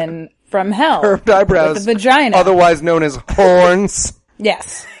demon from hell. Curved eyebrows. With a vagina. Otherwise known as horns.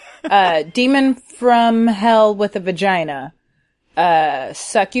 Yes. Demon from hell with a vagina.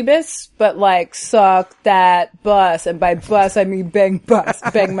 Succubus, but like suck that bus, and by bus I mean bang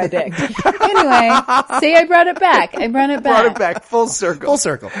my dick. Anyway, see, I brought it back. Brought it back. Full circle.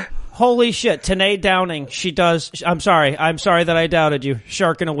 Holy shit, Tanae Downing, she does, I'm sorry that I doubted you.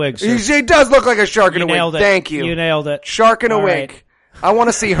 Shark in a wig, sir. She does look like a shark in a wig. Nailed it. Thank you. You nailed it. Shark in a All wig. right. I want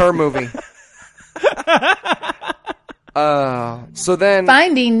to see her movie. So then...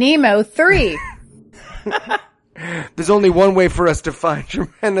 Finding Nemo 3. There's only one way for us to find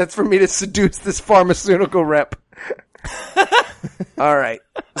you, and that's for me to seduce this pharmaceutical rep. All right.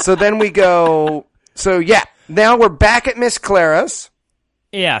 So then we go... So yeah, now we're back at Miss Clara's.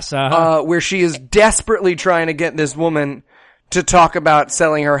 Yes, where she is desperately trying to get this woman to talk about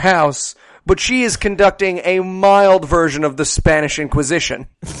selling her house, but she is conducting a mild version of the Spanish Inquisition.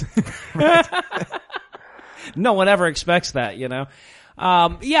 No one ever expects that, you know?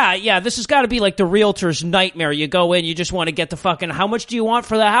 Yeah, this has got to be like the realtor's nightmare. You go in, you just want to get the fucking, how much do you want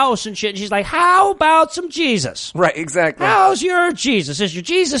for the house and shit? And she's like, how about some Jesus? Right, exactly. How's your Jesus? Is your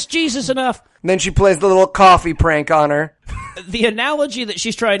Jesus enough? And then she plays the little coffee prank on her. The analogy that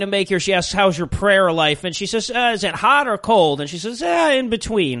she's trying to make here, she asks, how's your prayer life? And she says, is it hot or cold? And she says, in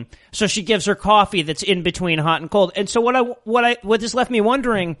between. So she gives her coffee that's in between hot and cold. And so what this left me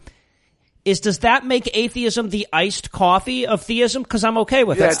wondering is, does that make atheism the iced coffee of theism? Because I'm okay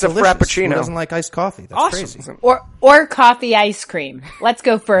with it. Yeah, it's a frappuccino. Who doesn't like iced coffee? That's awesome. crazy. Or coffee ice cream. Let's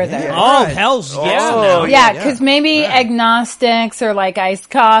go further. Yeah. Oh, hell's yeah. Oh, Yeah, because maybe agnostics are like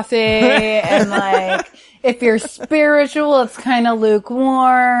iced coffee, and like, if you're spiritual, it's kind of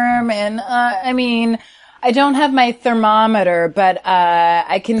lukewarm, and, I mean, I don't have my thermometer, but,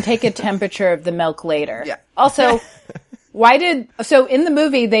 I can take a temperature of the milk later. Yeah. Also, so in the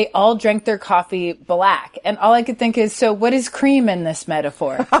movie, they all drank their coffee black, and all I could think is, so what is cream in this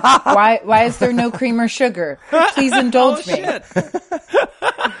metaphor? Why is there no cream or sugar? Please indulge me. Shit.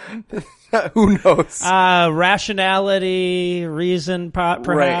 Who knows? Rationality, reason, perhaps.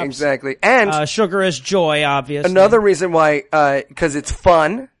 Right, exactly. And sugar is joy, obviously. another reason why, because it's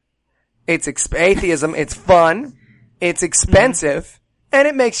fun, it's atheism, it's fun, it's expensive, and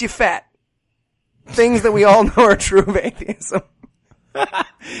it makes you fat. Things that we all know are true of atheism.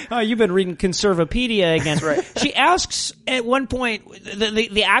 Oh, you've been reading Conservapedia again. Right. She asks at one point,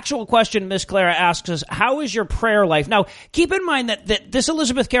 the actual question Miss Clara asks is, how is your prayer life? Now, keep in mind that this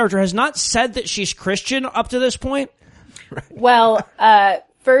Elizabeth character has not said that she's Christian up to this point. Right. Well,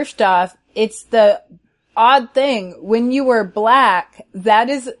 first off, it's the odd thing. When you were black, that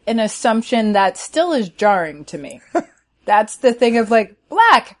is an assumption that still is jarring to me. That's the thing of like,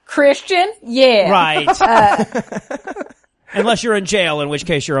 black, Christian? Yeah. Right. Unless you're in jail, in which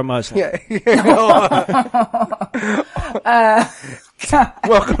case you're a Muslim. Yeah.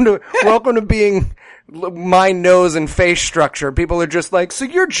 Welcome to being my nose and face structure. People are just like, so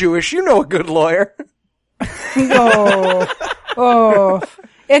you're Jewish, you know a good lawyer. Oh.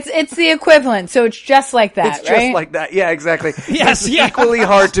 It's the equivalent, so it's just like that, It's right? just like that. Yeah, exactly. Yes, it's equally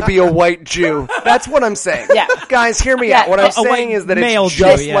hard to be a white Jew. That's what I'm saying. Yeah. Guys, hear me out. What I'm saying is that male it's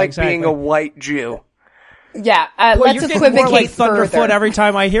just Jew, yeah, like exactly. being a white Jew. Yeah, Well, let's you're getting more equivocate like further. Thunderfoot every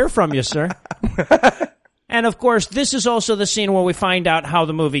time I hear from you, sir. And of course, this is also the scene where we find out how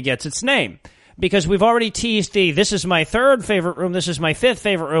the movie gets its name. Because we've already teased this is my third favorite room, this is my fifth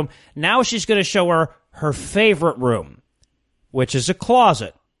favorite room. Now she's going to show her favorite room, which is a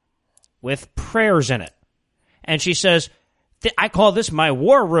closet. with prayers in it. And she says, I call this my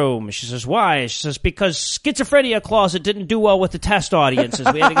war room. She says, why? She says, because Schizophrenia Closet didn't do well with the test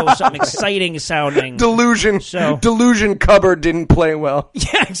audiences. We had to go with something exciting sounding. Delusion Cupboard didn't play well.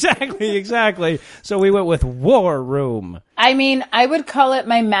 Yeah, exactly. So we went with War Room. I mean, I would call it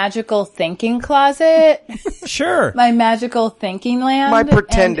my magical thinking closet. Sure. My magical thinking land. My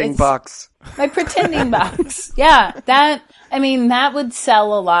pretending box. My pretending box. Yeah, that would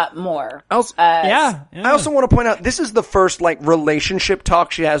sell a lot more. I also want to point out, this is the first, relationship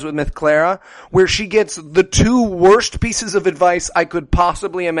talk she has with Miss Clara, where she gets the two worst pieces of advice I could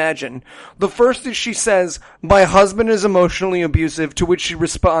possibly imagine. The first is she says, my husband is emotionally abusive, to which she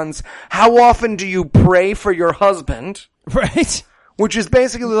responds, how often do you pray for your husband? Right. Which is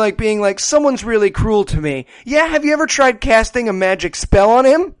basically like being like, someone's really cruel to me. Yeah, have you ever tried casting a magic spell on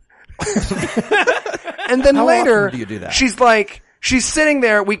him? And then How later, often do you do that? she's sitting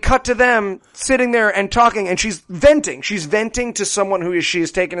there, we cut to them sitting there and talking, and she's venting. She's venting to someone who she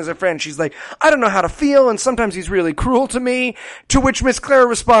has taken as a friend. She's like, I don't know how to feel, and sometimes he's really cruel to me. To which Miss Clara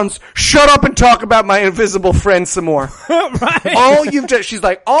responds, shut up and talk about my invisible friend some more. Right. She's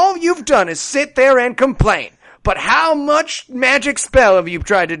like, all you've done is sit there and complain. But how much magic spell have you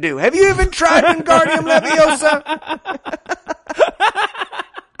tried to do? Have you even tried Wingardium Leviosa?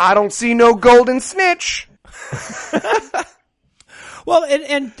 I don't see no golden snitch. Well,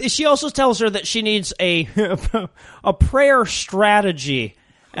 and she also tells her that she needs a prayer strategy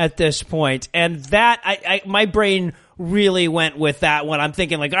at this point, and that my brain really went with that one. I'm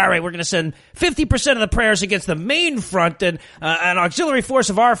thinking all right, we're going to send 50% of the prayers against the main front, and an auxiliary force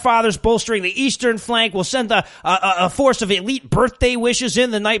of Our Fathers bolstering the eastern flank. We'll send a force of elite birthday wishes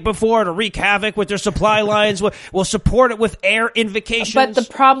in the night before to wreak havoc with their supply lines. We'll support it with air invocations. But the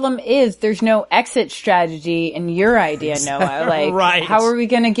problem is there's no exit strategy in your idea, Noah. Right. How are we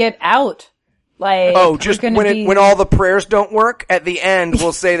going to get out? Just when all the prayers don't work, at the end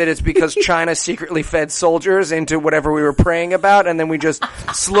we'll say that it's because China secretly fed soldiers into whatever we were praying about, and then we just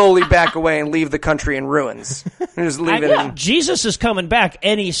slowly back away and leave the country in ruins. And just leave it in. Jesus is coming back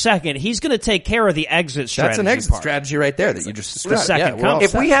any second. He's going to take care of the exit strategy. That's an exit strategy right there that you just described.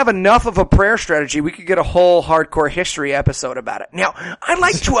 If we have enough of a prayer strategy, we could get a whole hardcore history episode about it. Now, I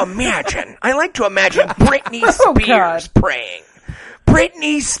like to imagine Britney Spears praying.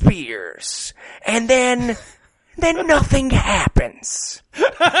 Britney Spears. And then nothing happens.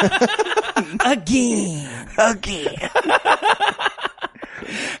 Again.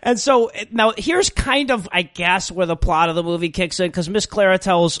 And so, now, here's kind of, I guess, where the plot of the movie kicks in, because Miss Clara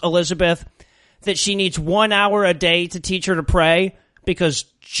tells Elizabeth that she needs 1 hour a day to teach her to pray, because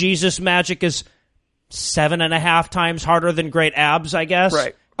Jesus magic is 7.5 times harder than great abs, I guess.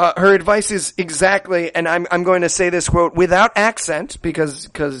 Right. Her advice is exactly, and I'm going to say this quote without accent, because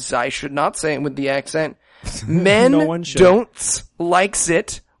I should not say it with the accent. Men don't likes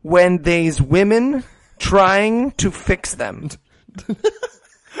it when they's women trying to fix them.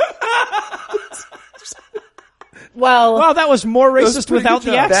 Well, that was more racist without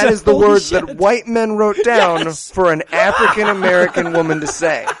the accent. That is the words that white men wrote down for an African American woman to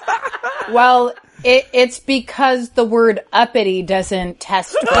say. Well, it's because the word uppity doesn't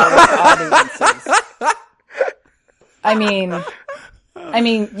test well with audiences. I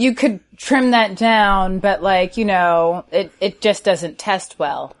mean, you could trim that down, but it just doesn't test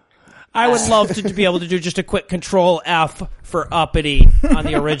well. I would love to be able to do just a quick Control F for uppity on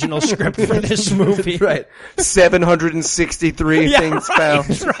the original script for this movie. Right. 763 things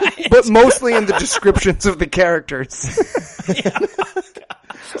found. Right. But mostly in the descriptions of the characters. Yeah.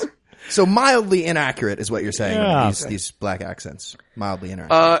 So mildly inaccurate is what you're saying. These black accents. Mildly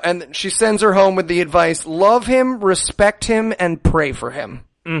inaccurate. And she sends her home with the advice, love him, respect him, and pray for him.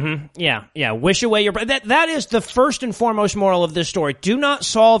 Mm-hmm. Yeah. Wish away your... That is the first and foremost moral of this story. Do not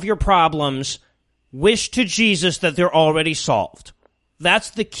solve your problems. Wish to Jesus that they're already solved. That's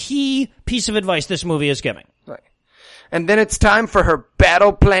the key piece of advice this movie is giving. Right. And then it's time for her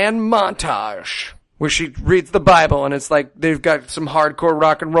battle plan montage, where she reads the Bible, and it's like they've got some hardcore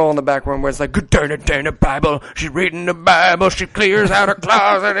rock and roll in the background where it's like, good darn it, Bible. She's reading the Bible. She clears out her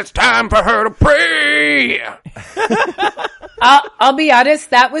closet. It's time for her to pray. I'll be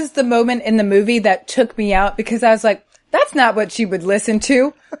honest, that was the moment in the movie that took me out, because I was like, that's not what she would listen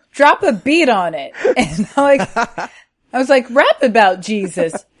to. Drop a beat on it. And I was like, rap about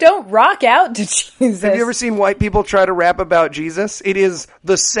Jesus. Don't rock out to Jesus. Have you ever seen white people try to rap about Jesus? It is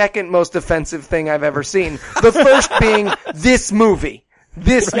the second most offensive thing I've ever seen. The first being this movie.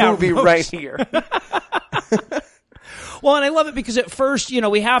 This movie right here. Well, and I love it because at first,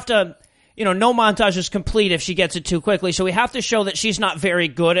 we have to... no montage is complete if she gets it too quickly. So we have to show that she's not very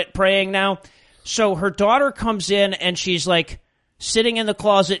good at praying now. So her daughter comes in and she's like sitting in the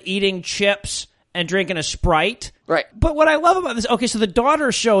closet eating chips and drinking a Sprite. Right. But what I love about this, okay, so the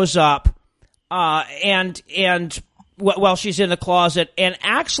daughter shows up, and while she's in the closet and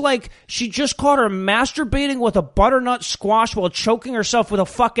acts like she just caught her masturbating with a butternut squash while choking herself with a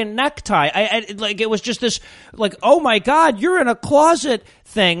fucking necktie. It was just this, like, oh my God, you're in a closet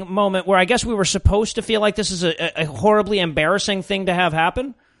thing moment where I guess we were supposed to feel like this is a horribly embarrassing thing to have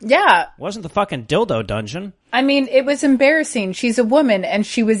happen. Yeah. Wasn't the fucking dildo dungeon. I mean, it was embarrassing. She's a woman and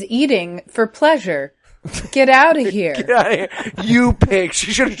she was eating for pleasure. Get out of here. Get out of here. You pig.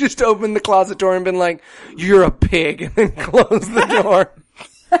 She should have just opened the closet door and been like, you're a pig, and then closed the door.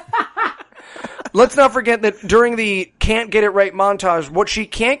 Let's not forget that during the can't get it right montage, what she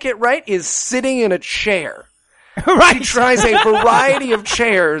can't get right is sitting in a chair. Right. She tries a variety of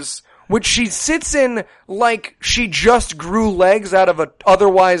chairs, which she sits in like she just grew legs out of a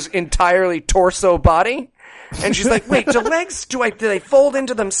otherwise entirely torso body. And she's like, wait, do they fold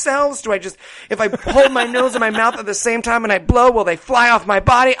into themselves? Do I just, if I hold my nose and my mouth at the same time and I blow, will they fly off my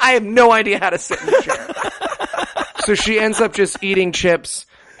body? I have no idea how to sit in the chair. So she ends up just eating chips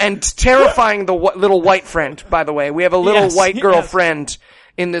and terrifying the little white friend, by the way. We have a little white girl friend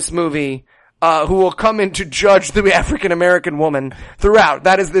in this movie, who will come in to judge the African-American woman throughout.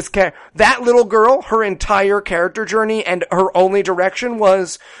 That is that little girl, her entire character journey and her only direction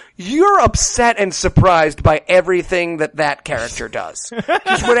was, you're upset and surprised by everything that character does.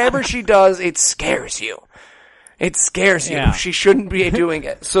 Just whatever she does, it scares you. It scares you. Yeah. She shouldn't be doing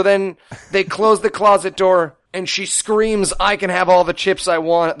it. So then they close the closet door and she screams, I can have all the chips I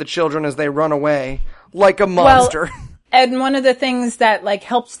want at the children as they run away like a monster. Well, and one of the things that like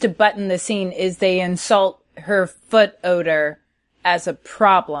helps to button the scene is they insult her foot odor as a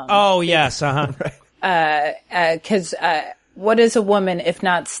problem. Oh, yes. Cause, what is a woman if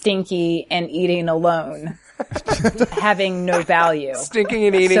not stinky and eating alone? Having no value. Stinking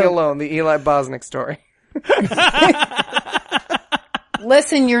and eating alone, the Eli Bosnick story.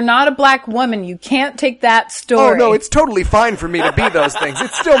 Listen, you're not a black woman. You can't take that story. Oh, no, it's totally fine for me to be those things.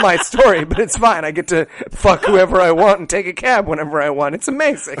 It's still my story, but it's fine. I get to fuck whoever I want and take a cab whenever I want. It's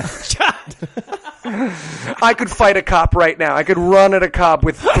amazing. I could fight a cop right now. I could run at a cop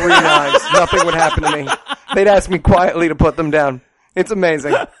with 3 knives. Nothing would happen to me. They'd ask me quietly to put them down. It's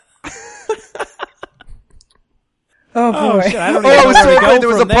amazing. Oh, boy. Shit, I don't Oh, even I know was where so to go afraid there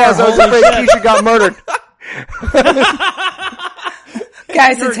was a from pause. I was Holy afraid shit. Keisha got murdered.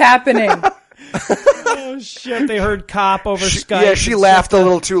 Guys, it's happening. Oh, shit. They heard cop over Skype. Yeah, she laughed a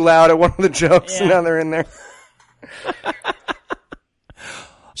little too loud at one of the jokes, and now they're in there.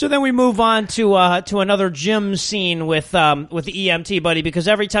 So then we move on to another gym scene with the EMT buddy, because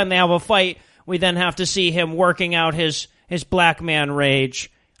every time they have a fight, we then have to see him working out his black man rage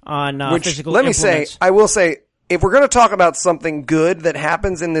on physical let me implements. say, I will say, if we're going to talk about something good that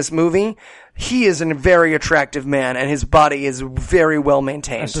happens in this movie, he is a very attractive man, and his body is very well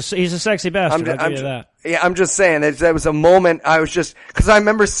maintained. He's a sexy bastard, I'll give you that. Yeah, I'm just saying, that was a moment I was just, because I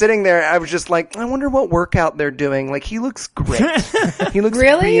remember sitting there, I was just like, I wonder what workout they're doing. Like, he looks great. He looks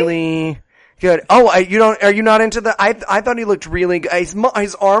really good. Oh, are you not into the, I thought he looked really good.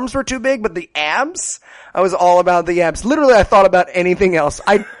 His arms were too big, but the abs, I was all about the abs. Literally, I thought about anything else.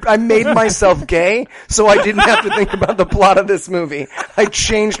 I made myself gay, so I didn't have to think about the plot of this movie. I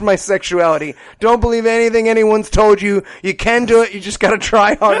changed my sexuality. Don't believe anything anyone's told you. You can do it, you just gotta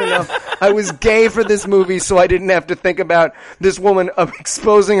try hard enough. I was gay for this movie, so I didn't have to think about this woman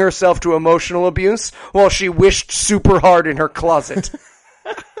exposing herself to emotional abuse while she wished super hard in her closet.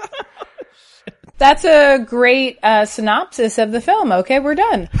 That's a great synopsis of the film. Okay, we're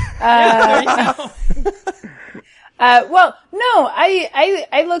done. Well, no,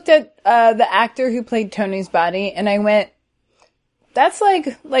 I looked at the actor who played Tony's body, and I went, "That's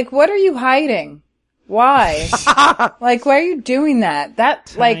like what are you hiding? Why? Like, why are you doing that? That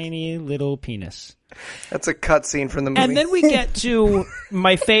Tiny little penis." That's a cutscene from the movie. And then we get to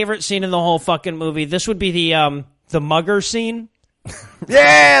my favorite scene in the whole fucking movie. This would be the mugger scene.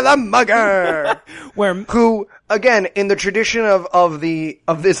 Yeah, the mugger. Who again, in the tradition of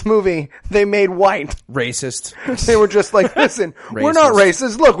this movie, they made white racist. They were just like, listen, we're not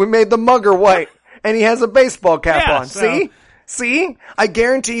racist. Look, we made the mugger white, and he has a baseball cap on. See? I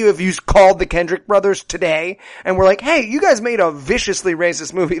guarantee you, if you called the Kendrick brothers today and were like, "Hey, you guys made a viciously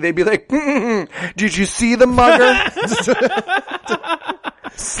racist movie," they'd be like, "Did you see the mugger?"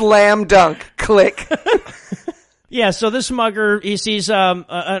 Slam dunk, click. Yeah, so this mugger, he sees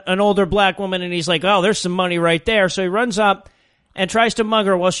an older black woman, and he's like, "Oh, there's some money right there." So he runs up, and tries to mug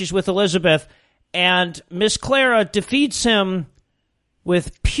her while she's with Elizabeth, and Miss Clara defeats him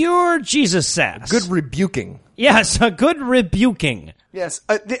with pure Jesus sass. Good rebuking. Yes, a good rebuking. Yes,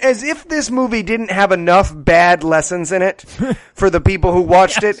 as if this movie didn't have enough bad lessons in it for the people who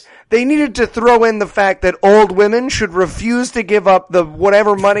watched it. They needed to throw in the fact that old women should refuse to give up the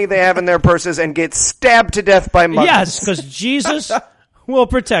whatever money they have in their purses and get stabbed to death by muggers. Yes, because Jesus will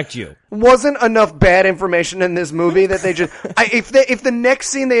protect you. Wasn't enough bad information in this movie that they just... if the next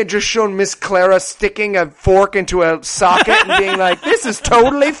scene they had just shown Miss Clara sticking a fork into a socket and being like, this is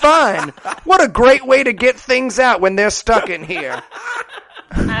totally fine. What a great way to get things out when they're stuck in here.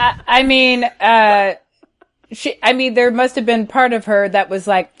 I mean, there must have been part of her that was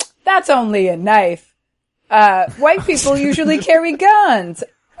like, that's only a knife. White people usually carry guns.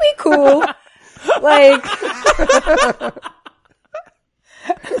 We cool.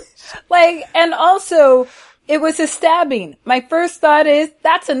 And also, it was a stabbing. My first thought is,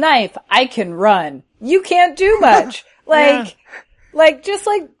 that's a knife. I can run. You can't do much. Just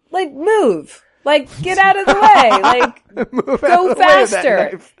move. Get out of the way. Go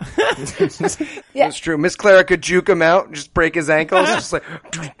faster. Yeah. That's true. Miss Clara could juke him out, just break his ankles. Just like,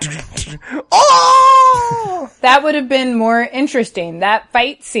 oh! That would have been more interesting. That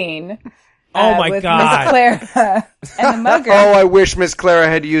fight scene. Oh my with God. Miss Clara and the mugger. Oh, I wish Miss Clara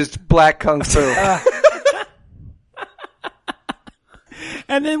had used black kung fu.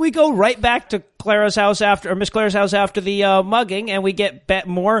 And then we go right back to Miss Clara's house after the mugging, and we get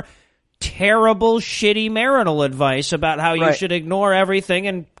more terrible, shitty marital advice about how you should ignore everything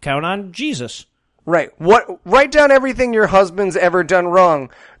and count on Jesus. Right. Write down everything your husband's ever done wrong.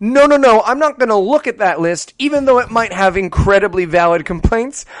 No. I'm not going to look at that list, even though it might have incredibly valid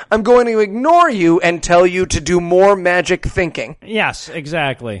complaints. I'm going to ignore you and tell you to do more magic thinking. Yes,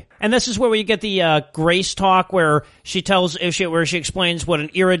 exactly. And this is where we get the grace talk, where she explains what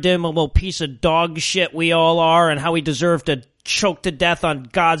an irredeemable piece of dog shit we all are, and how we deserve to choke to death on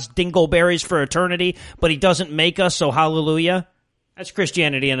God's dingleberries for eternity, but he doesn't make us, so hallelujah. That's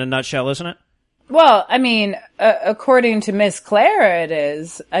Christianity in a nutshell, isn't it? Well, I mean, according to Miss Clara, it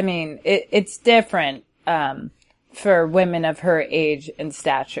is. I mean, it's different for women of her age and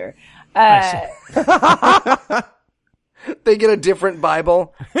stature. They get a different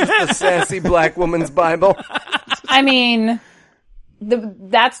Bible, just the sassy black woman's Bible. I mean,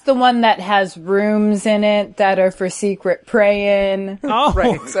 that's the one that has rooms in it that are for secret praying. Oh,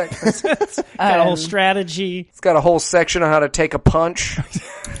 right, exactly. Got a whole strategy. It's got a whole section on how to take a punch.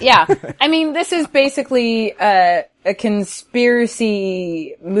 Yeah. I mean, this is basically a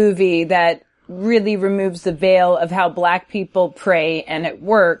conspiracy movie that really removes the veil of how black people pray and it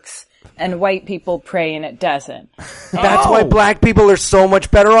works, and white people pray and it doesn't. That's why black people are so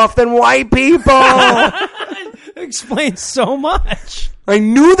much better off than white people. Explains so much. I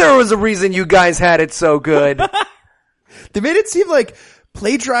knew there was a reason you guys had it so good. They made it seem like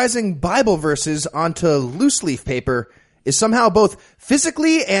plagiarizing Bible verses onto loose leaf paper is somehow both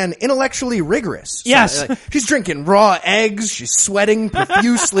physically and intellectually rigorous. Yes. So, she's drinking raw eggs, she's sweating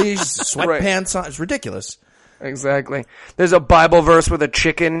profusely, she's sweatpants on. It's ridiculous. Exactly. There's a Bible verse with a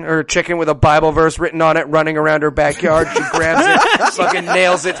chicken with a Bible verse written on it running around her backyard. She grabs it, fucking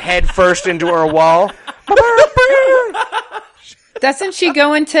nails it head first into her wall. Doesn't she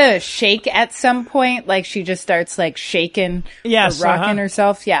go into shake at some point? Like she just starts like shaking or rocking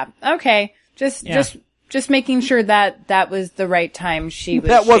herself? Yeah. Okay. Just making sure that was the right time she was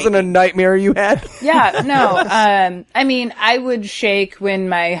That wasn't shaking. a nightmare you had? Yeah, no. I mean, I would shake when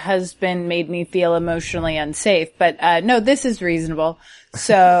my husband made me feel emotionally unsafe, but no, this is reasonable.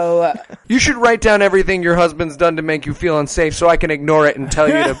 So you should write down everything your husband's done to make you feel unsafe so I can ignore it and tell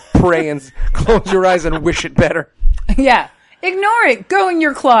you to pray and close your eyes and wish it better. Yeah. Ignore it. Go in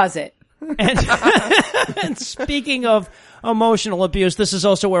your closet. And speaking of emotional abuse, this is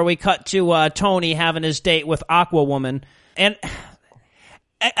also where we cut to Tony having his date with Aqua Woman. And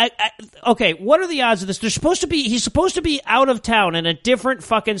okay, what are the odds of this? He's supposed to be out of town in a different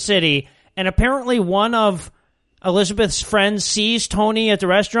fucking city, and apparently one of Elizabeth's friends sees Tony at the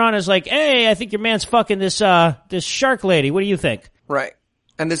restaurant and is like, "Hey, I think your man's fucking this shark lady. What do you think?" Right.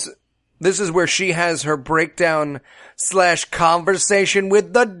 And this is where she has her breakdown / conversation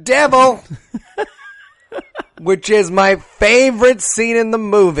with the devil. Which is my favorite scene in the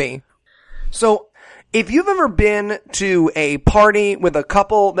movie. So, if you've ever been to a party with a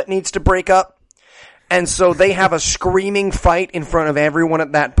couple that needs to break up, and so they have a screaming fight in front of everyone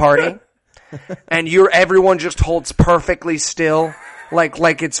at that party, and everyone just holds perfectly still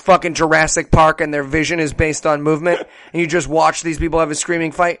like it's fucking Jurassic Park and their vision is based on movement, and you just watch these people have a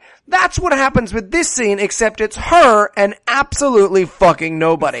screaming fight. That's what happens with this scene, except it's her and absolutely fucking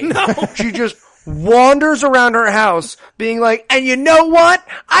nobody. No. She just wanders around her house being like, and you know what?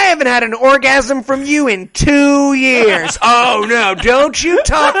 I haven't had an orgasm from you in 2 years. Oh no, don't you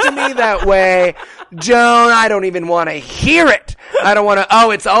talk to me that way. I don't even want to hear it. I don't want to,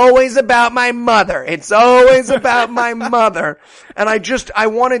 it's always about my mother. It's always about my mother. And I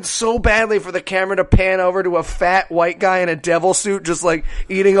wanted so badly for the camera to pan over to a fat white guy in a devil suit just like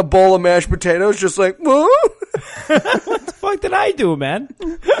eating a bowl of mashed potatoes, just like, whoa. What the fuck did I do, man?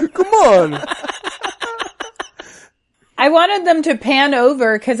 Come on. I wanted them to pan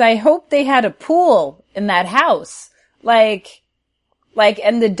over because I hoped they had a pool in that house.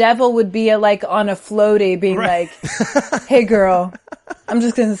 And the devil would be on a floaty being like, hey girl, I'm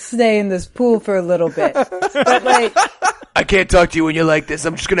just going to stay in this pool for a little bit. But I can't talk to you when you're like this.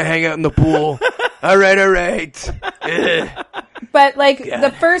 I'm just going to hang out in the pool. All right. But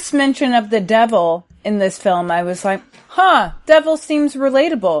the first mention of the devil in this film, I was like, devil seems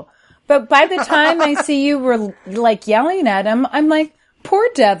relatable. But by the time I see you were yelling at him, I'm like, poor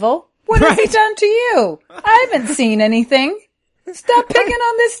devil. What has he done to you? I haven't seen anything. Stop picking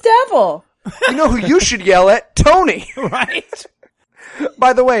on this devil. You know who you should yell at? Tony. Right.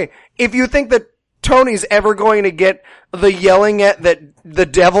 By the way, if you think that Tony's ever going to get the yelling at that the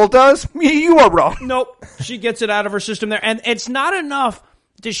devil does, you are wrong. Nope. She gets it out of her system there. And it's not enough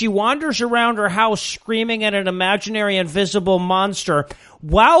that she wanders around her house screaming at an imaginary invisible monster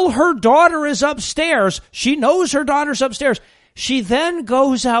while her daughter is upstairs. She knows her daughter's upstairs. She then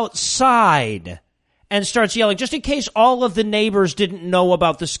goes outside and starts yelling, just in case all of the neighbors didn't know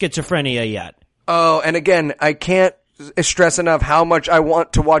about the schizophrenia yet. Oh, and again, I can't stress enough how much I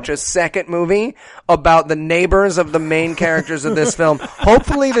want to watch a second movie about the neighbors of the main characters of this film.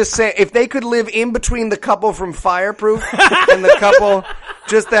 Hopefully if they could live in between the couple from Fireproof and the couple,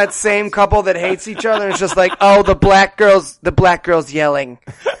 just that same couple that hates each other. It's just like, the black girl's yelling.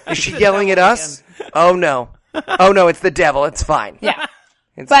 Is she yelling at us? Again. Oh no, it's the devil. It's fine. Yeah.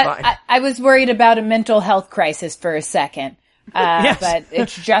 But I was worried about a mental health crisis for a second. Yes. But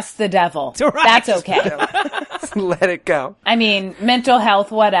it's just the devil. Right. That's okay. Let it go. I mean, mental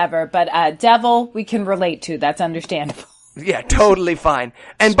health, whatever. But devil, we can relate to. That's understandable. Yeah, totally fine.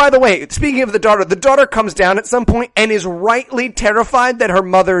 And by the way, speaking of the daughter comes down at some point and is rightly terrified that her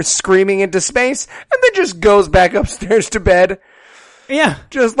mother is screaming into space and then just goes back upstairs to bed. Yeah.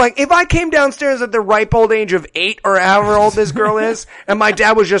 Just if I came downstairs at the ripe old age of 8 or however old this girl is, and my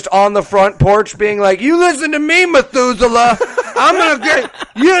dad was just on the front porch being like, you listen to me, Methuselah.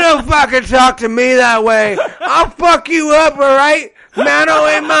 You don't fucking talk to me that way. I'll fuck you up, alright? Mano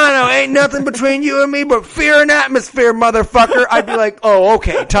a mano. Ain't nothing between you and me but fear and atmosphere, motherfucker. I'd be like, oh,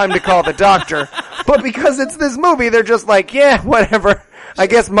 okay, time to call the doctor. But because it's this movie, they're just like, yeah, whatever. I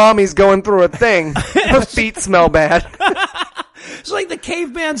guess mommy's going through a thing. Her feet smell bad. It's like the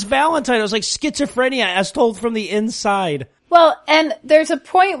caveman's Valentine. It was like schizophrenia as told from the inside. Well, and there's a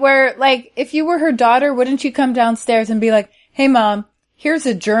point where, if you were her daughter, wouldn't you come downstairs and be like, hey, Mom, here's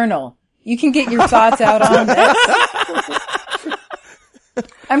a journal. You can get your thoughts out on this.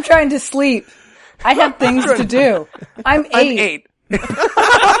 I'm trying to sleep. I have things to do. I'm 8.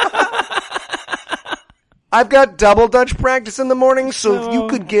 I've got double Dutch practice in the morning, so if you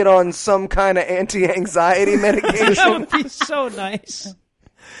could get on some kind of anti-anxiety medication. That would be so nice.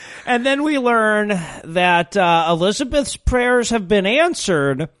 And then we learn that Elizabeth's prayers have been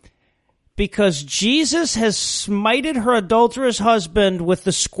answered because Jesus has smited her adulterous husband with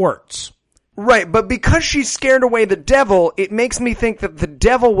the squirts. Right, but because she scared away the devil, it makes me think that the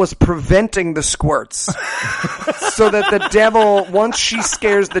devil was preventing the squirts. So that the devil, once she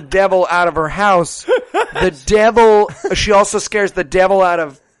scares the devil out of her house, she also scares the devil out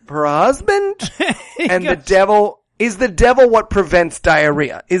of her husband? And the devil, is the devil what prevents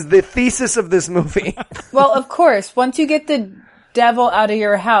diarrhea? Is the thesis of this movie. Well, of course, once you get the devil out of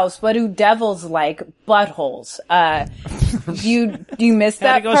your house, what do devils like? Buttholes. Do you miss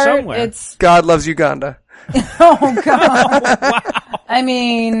that go part? Somewhere. It's God loves Uganda. Oh God! Wow. I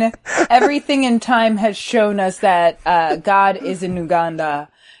mean, everything in time has shown us that God is in Uganda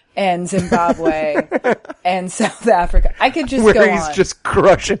and Zimbabwe and South Africa. I could just go on. He's just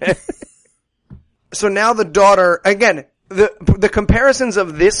crushing it. So now the daughter again. The comparisons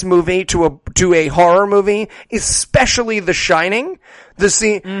of this movie to a horror movie, especially The Shining, the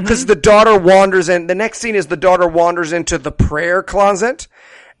scene, because the daughter wanders in, the next scene is the daughter wanders into the prayer closet,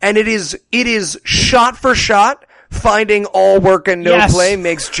 and it is shot for shot, finding all work and no play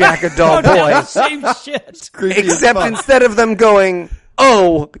makes Jack a dull boy. Same shit. Except instead of them going,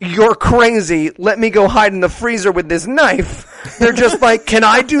 oh, you're crazy. Let me go hide in the freezer with this knife. They're just like, can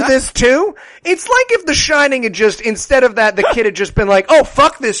I do this too? It's like if The Shining had just, instead of that, the kid had just been like, oh,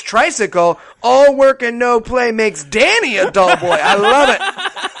 fuck this tricycle. All work and no play makes Danny a dull boy. I love it.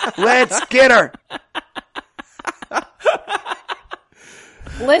 Let's get her.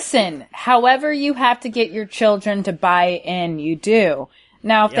 Listen, however you have to get your children to buy in, you do.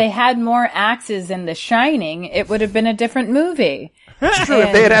 Now, if they had more axes in The Shining, it would have been a different movie. It's true.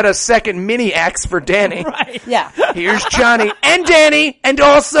 If they had a second mini axe for Danny. Right. Yeah. Here's Johnny and Danny and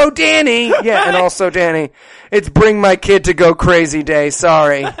also Danny. Yeah, and also Danny. It's Bring My Kid to Go Crazy Day.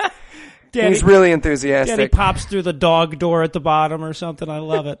 Sorry. He's really enthusiastic. Danny pops through the dog door at the bottom or something. I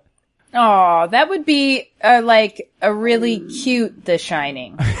love it. Oh, that would be like a really cute The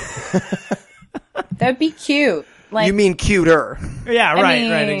Shining. That'd be cute. Like, you mean cuter. Yeah, right, I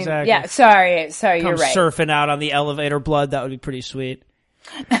mean, right, exactly. Yeah, sorry, Come you're right. surfing out on the elevator blood. That would be pretty sweet.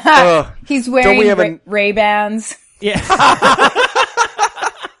 He's wearing Ray-Bans. Yeah.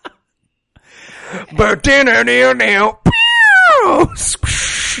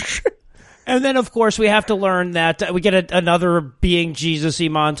 And then, of course, we have to learn that we get another being Jesus-y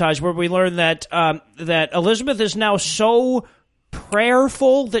montage where we learn that that Elizabeth is now so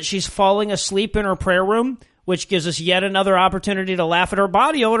prayerful that she's falling asleep in her prayer room, which gives us yet another opportunity to laugh at her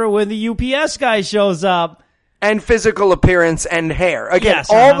body odor when the UPS guy shows up. And physical appearance and hair. Again, Yes,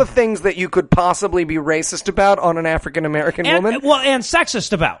 all the things that you could possibly be racist about on an African-American woman. Well, and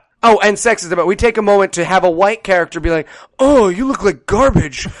sexist about. Oh, and sexist about. We take a moment to have a white character be like, oh, you look like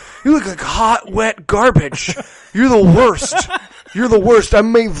garbage. You look like hot, wet garbage. You're the worst. You're the worst. I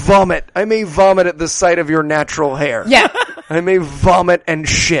may vomit. I may vomit at the sight of your natural hair. Yeah. I may vomit and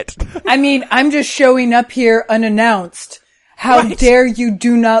shit. I mean, I'm just showing up here unannounced. How dare you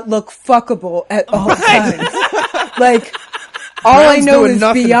do not look fuckable at all times. Like, all I know is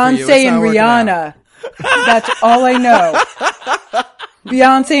Beyonce and Rihanna. That's all I know.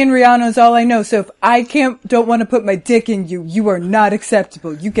 Beyonce and Rihanna is all I know. So if I don't want to put my dick in you, you are not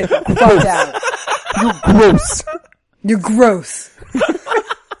acceptable. You get the fuck out. You're gross. You're gross.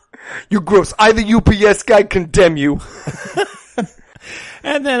 You're gross. I, the UPS guy, condemn you.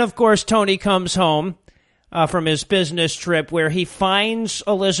 And then, of course, Tony comes home from his business trip where he finds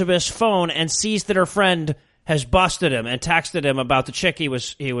Elizabeth's phone and sees that her friend has busted him and texted him about the chick he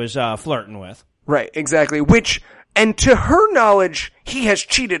was flirting with. Right, exactly. Which, and to her knowledge, he has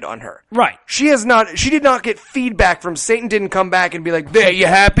cheated on her. Right. She did not get feedback from Satan. Didn't come back and be like, there, you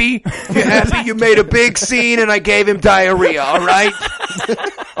happy? You happy? You made a big scene and I gave him diarrhea, alright?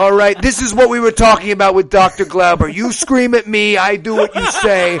 Alright, this is what we were talking about with Dr. Glauber. You scream at me, I do what you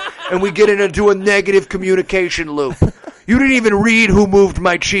say, and we get into a negative communication loop. You didn't even read Who Moved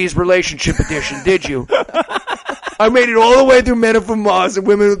My Cheese Relationship Edition, did you? I made it all the way through Men Are From Mars and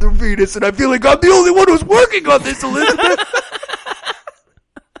Women with the Fetus, and I feel like I'm the only one who's working on this, Elizabeth.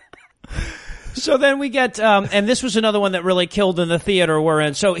 So then we get, and this was another one that really killed in the theater we're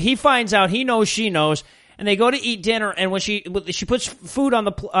in. So he finds out, he knows, she knows, and they go to eat dinner, and when she puts food on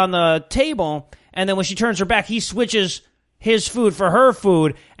the table, and then when she turns her back, he switches his food for her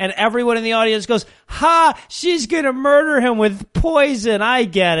food, and everyone in the audience goes, ha, she's gonna murder him with poison, I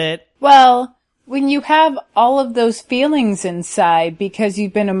get it. Well, when you have all of those feelings inside because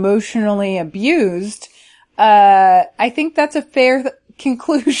you've been emotionally abused, I think that's a fair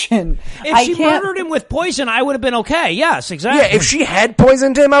conclusion. If she murdered him with poison, I would have been okay. Yes, exactly. Yeah, if she had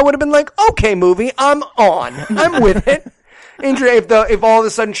poisoned him, I would have been like, okay, movie, I'm on. I'm with it. Andrea, if all of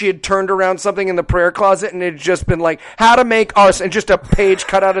a sudden she had turned around something in the prayer closet and it had just been like, how to make us, and just a page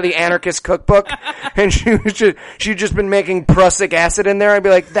cut out of the anarchist cookbook, and she'd just been making prussic acid in there, I'd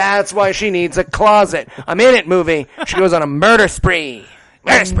be like, that's why she needs a closet. I'm in it, movie. She goes on a murder spree.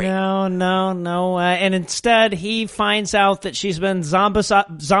 No. And instead, he finds out that she's been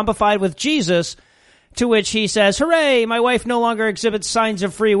zombified with Jesus, to which he says, hooray, my wife no longer exhibits signs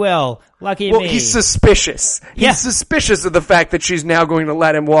of free will. Lucky me. Well, he's suspicious. He's suspicious of the fact that she's now going to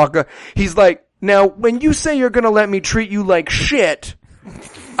let him walk. He's like, now, when you say you're going to let me treat you like shit,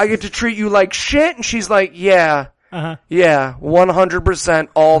 I get to treat you like shit? And she's like, yeah, 100%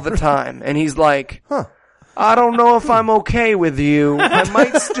 all the time. And he's like, I don't know if I'm okay with you. I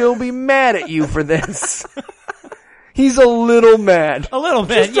might still be mad at you for this. He's a little mad. A little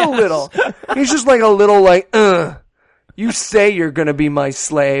bit, Just a little. He's just like a little like, you say you're gonna be my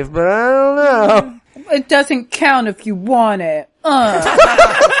slave, but I don't know. It doesn't count if you want it. But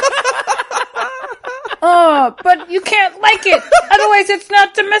you can't like it. Otherwise it's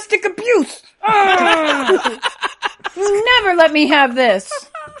not domestic abuse. Never let me have this.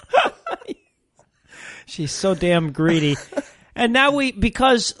 She's so damn greedy. And now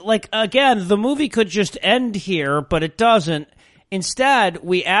because, like, again, the movie could just end here, but it doesn't. Instead,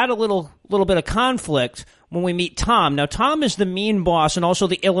 we add a little bit of conflict when we meet Tom. Now, Tom is the mean boss and also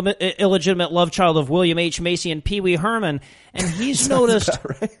the illegitimate love child of William H. Macy and Pee Wee Herman, and he's noticed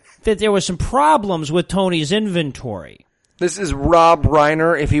that there was some problems with Tony's inventory. This is Rob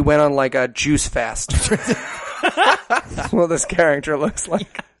Reiner if he went on like a juice fast. That's what this character looks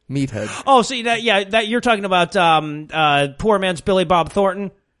like. Meathead. Oh, see, that you're talking about poor man's Billy Bob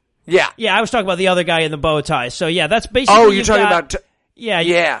Thornton? Yeah. Yeah, I was talking about the other guy in the bow tie. So, yeah, that's basically... Oh, you're talking about...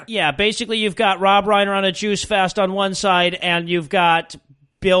 Yeah, basically you've got Rob Reiner on a juice fast on one side, and you've got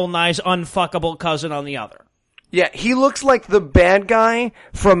Bill Nye's unfuckable cousin on the other. Yeah, he looks like the bad guy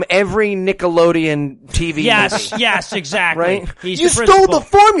from every Nickelodeon TV movie. Yes, exactly. Right? He's you the stole the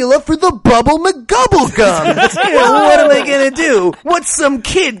formula for the Bubble McGubble gum. What am I gonna do? What's some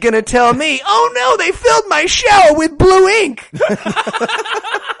kid gonna tell me? Oh no, they filled my shower with blue ink.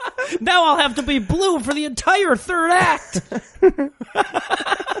 Now I'll have to be blue for the entire third act.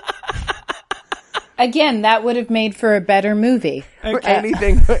 Again, that would have made for a better movie.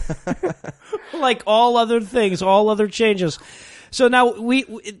 Anything. Like all other things, all other changes. So now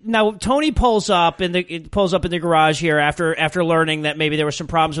Tony pulls up in the garage here after learning that maybe there were some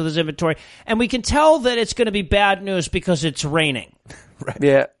problems with his inventory, and we can tell that it's going to be bad news because it's raining. Right.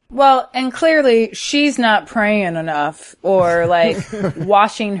 Yeah. Well, and clearly she's not praying enough or like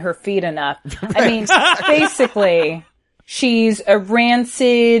washing her feet enough. I mean, basically, she's a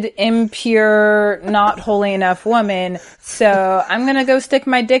rancid, impure, not holy enough woman. So I'm going to go stick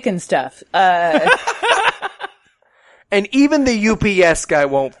my dick in stuff. And even the UPS guy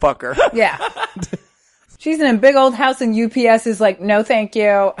won't fuck her. Yeah. She's in a big old house and UPS is like, no, thank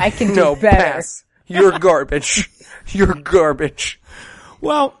you. I can do better. Pass. You're garbage. You're garbage.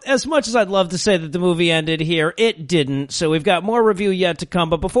 Well, as much as I'd love to say that the movie ended here, it didn't, so we've got more review yet to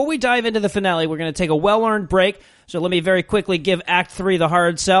come. But before we dive into the finale, we're going to take a well-earned break, so let me very quickly give Act 3 the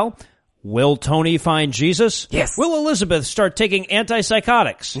hard sell. Will Tony find Jesus? Yes. Will Elizabeth start taking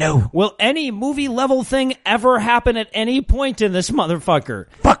antipsychotics? No. Will any movie-level thing ever happen at any point in this motherfucker?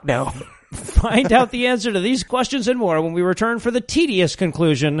 Fuck no. Find out the answer to these questions and more when we return for the tedious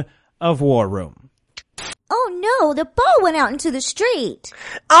conclusion of War Room. Oh no, the ball went out into the street.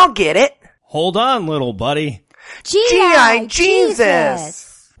 I'll get it. Hold on, little buddy. G.I.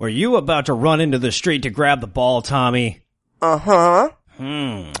 Jesus. Were you about to run into the street to grab the ball, Tommy? Uh-huh.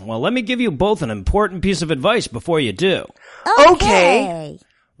 Well, let me give you both an important piece of advice before you do. Okay.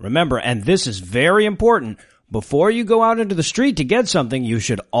 Remember, and this is very important, before you go out into the street to get something, you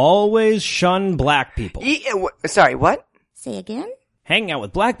should always shun black people. Sorry, what? Say again? Hanging out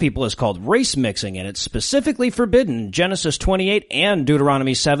with black people is called race mixing, and it's specifically forbidden in Genesis 28 and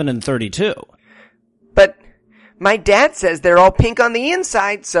Deuteronomy 7 and 32. But my dad says they're all pink on the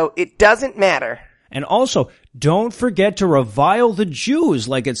inside, so it doesn't matter. And also, don't forget to revile the Jews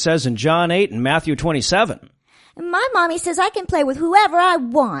like it says in John 8 and Matthew 27. My mommy says I can play with whoever I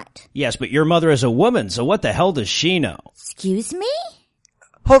want. Yes, but your mother is a woman, so what the hell does she know? Excuse me?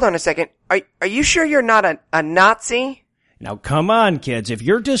 Hold on a second. Are you sure you're not a Nazi? Now come on, kids. If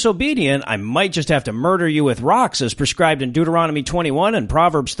you're disobedient, I might just have to murder you with rocks as prescribed in Deuteronomy 21 and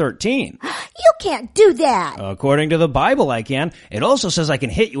Proverbs 13. You can't do that. According to the Bible, I can. It also says I can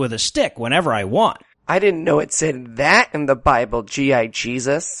hit you with a stick whenever I want. I didn't know it said that in the Bible, G.I.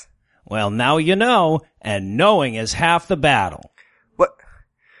 Jesus. Well, now you know, and knowing is half the battle.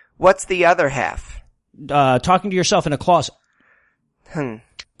 What's the other half? Talking to yourself in a closet.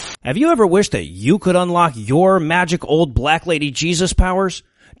 Have you ever wished that you could unlock your magic old black lady Jesus powers?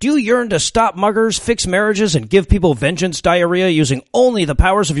 Do you yearn to stop muggers, fix marriages, and give people vengeance diarrhea using only the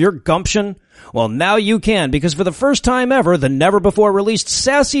powers of your gumption? Well, now you can, because for the first time ever, the never-before-released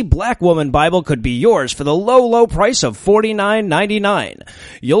Sassy Black Woman Bible could be yours for the low, low price of $49.99.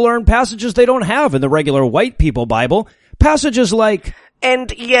 You'll learn passages they don't have in the regular white people Bible. Passages like...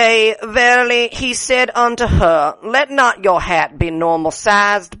 And yea, verily, he said unto her, let not your hat be normal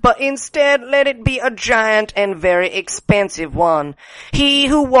sized, but instead let it be a giant and very expensive one. He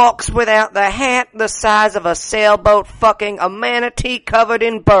who walks without the hat, the size of a sailboat fucking a manatee covered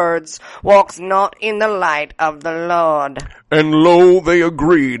in birds, walks not in the light of the Lord. And lo, they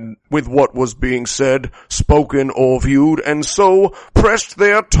agreed with what was being said, spoken or viewed, and so pressed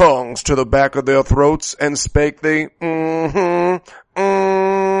their tongues to the back of their throats, and spake they, and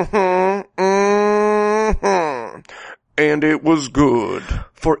it was good.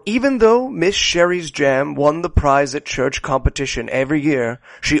 For even though Miss Sherry's Jam won the prize at church competition every year,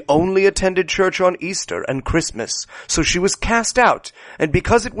 she only attended church on Easter and Christmas, so she was cast out, and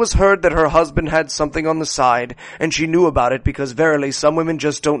because it was heard that her husband had something on the side, and she knew about it because verily some women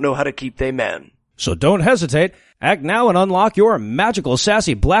just don't know how to keep they men. So don't hesitate. Act now and unlock your magical,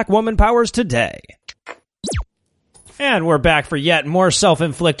 sassy black woman powers today. And we're back for yet more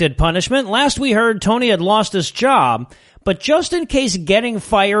self-inflicted punishment. Last we heard, Tony had lost his job, but just in case getting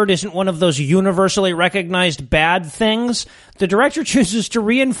fired isn't one of those universally recognized bad things, the director chooses to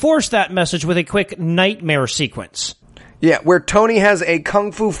reinforce that message with a quick nightmare sequence. Yeah, where Tony has a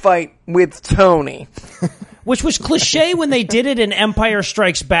kung fu fight with Tony. Which was cliche when they did it in Empire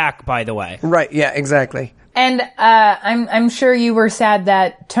Strikes Back, by the way. Right, yeah, exactly. And I'm sure you were sad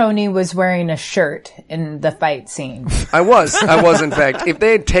that Tony was wearing a shirt in the fight scene. I was in fact. If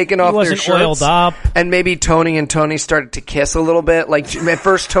they had taken off their shirts oiled up, and maybe Tony and Tony started to kiss a little bit, like at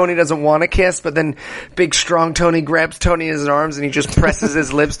first Tony doesn't want to kiss, but then big strong Tony grabs Tony in his arms and he just presses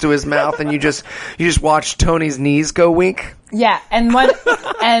his lips to his mouth, and you just watch Tony's knees go weak. Yeah, and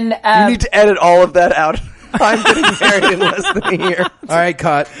you need to edit all of that out. I'm getting married in less than a year. All right,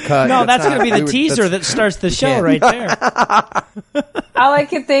 cut. No, that's going to be the teaser that starts the show right there. All I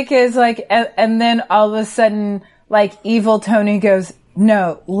could think is like, and then all of a sudden, like evil Tony goes,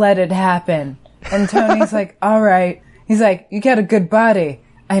 "No, let it happen." And Tony's like, "All right." He's like, "You got a good body."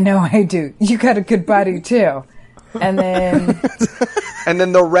 "I know I do. You got a good body too." And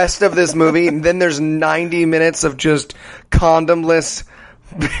then the rest of this movie, and then there's 90 minutes of just condomless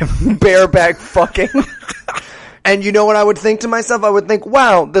bareback fucking. And you know what I would think to myself? I would think,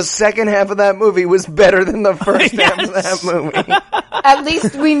 wow, the second half of that movie was better than the first half of that movie. At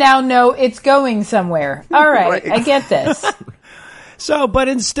least we now know it's going somewhere. All right. I get this. So, but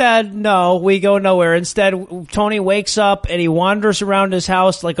instead, no, we go nowhere. Instead, Tony wakes up and he wanders around his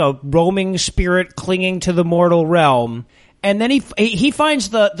house like a roaming spirit clinging to the mortal realm. And then he finds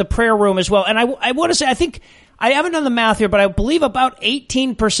the prayer room as well. And I want to say, I think, I haven't done the math here, but I believe about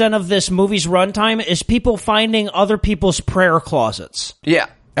 18% of this movie's runtime is people finding other people's prayer closets. Yeah.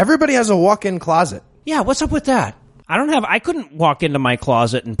 Everybody has a walk-in closet. Yeah, what's up with that? I couldn't walk into my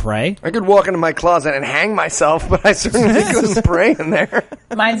closet and pray. I could walk into my closet and hang myself, but I certainly couldn't pray in there.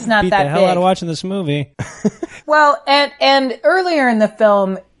 Mine's not Beat that the hell big. out of watching this movie. Well, and earlier in the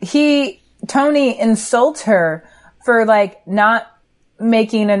film, Tony insults her for like not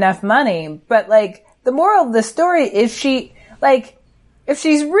making enough money, but like the moral of the story is if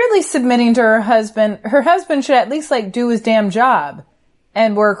she's really submitting to her husband should at least like do his damn job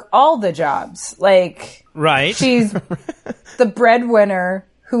and work all the jobs. Like, right. She's the breadwinner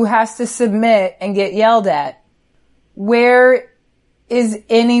who has to submit and get yelled at. Where is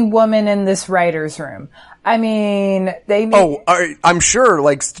any woman in this writer's room? I mean, I'm sure,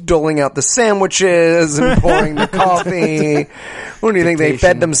 like, doling out the sandwiches and pouring the coffee. What do you think, they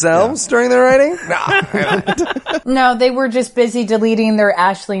fed themselves during their writing? No, they were just busy deleting their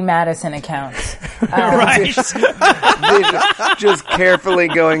Ashley Madison accounts. Right. Just carefully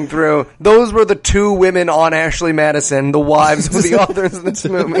going through. Those were the two women on Ashley Madison, the wives of the authors of this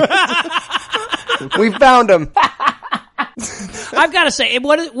movie. We found them. I've got to say,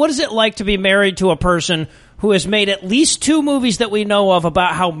 what is it like to be married to a person who has made at least 2 movies that we know of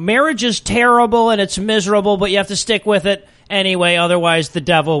about how marriage is terrible and it's miserable, but you have to stick with it anyway, otherwise the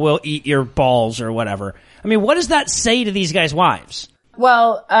devil will eat your balls or whatever. I mean, what does that say to these guys' wives?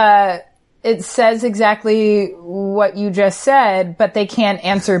 Well, it says exactly what you just said, but they can't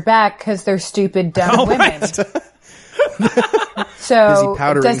answer back because they're stupid, dumb women. Right. So busy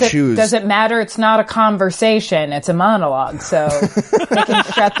powdering shoes. Does it matter? It's not a conversation. It's a monologue. So they can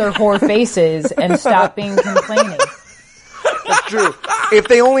shut their whore faces and stop being complaining. That's true. If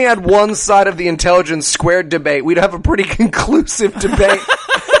they only had one side of the intelligence squared debate, we'd have a pretty conclusive debate.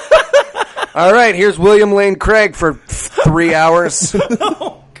 All right, here's William Lane Craig for 3 hours.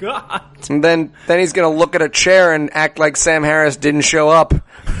 Oh, God. And then he's going to look at a chair and act like Sam Harris didn't show up.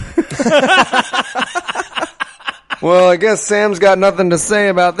 Well, I guess Sam's got nothing to say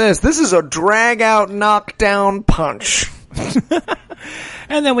about this. This is a drag-out, knockdown punch.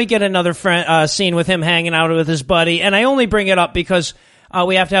 And then we get another scene with him hanging out with his buddy. And I only bring it up because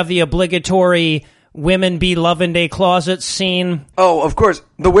we have to have the obligatory women be love in their closets scene. Oh, of course.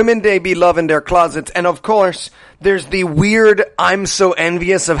 The women they be love in their closets. And of course, there's the weird, I'm so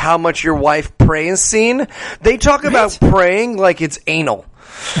envious of how much your wife prays scene. They talk about praying like it's anal.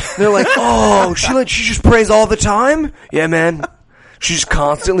 They're like, oh, she just prays all the time? Yeah, man. She just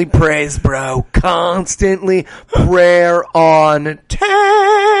constantly prays, bro. Constantly prayer on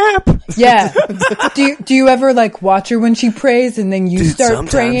tap. Yeah. Do you ever like watch her when she prays and then you start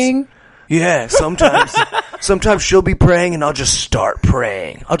sometimes. praying? Yeah, sometimes. Sometimes she'll be praying and I'll just start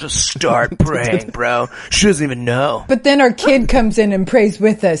praying. Bro. She doesn't even know. But then our kid comes in and prays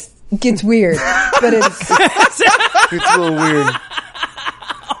with us. It gets weird. But it's a little weird.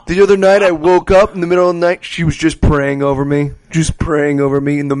 The other night I woke up in the middle of the night. She was just praying over me. Just praying over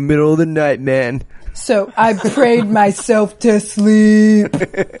me in the middle of the night, man. So I prayed myself to sleep.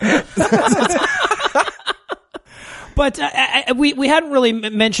 But we hadn't really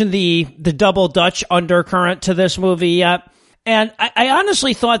mentioned the double Dutch undercurrent to this movie yet. And I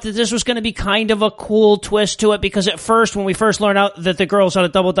honestly thought that this was going to be kind of a cool twist to it, because at first, when we first learned out that the girls on a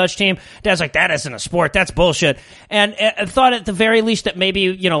double Dutch team, Dad's like, that isn't a sport, that's bullshit. And I thought at the very least that maybe,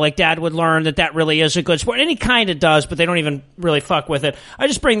 you know, like Dad would learn that really is a good sport. And he kind of does, but they don't even really fuck with it. I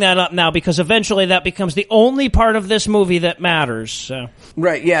just bring that up now because eventually that becomes the only part of this movie that matters. So.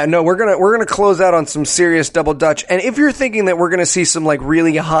 Right, yeah, no, we're gonna close out on some serious double Dutch. And if you're thinking that we're gonna see some like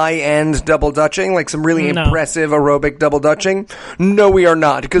really high-end double Dutching, like some really impressive aerobic double Dutching, no, we are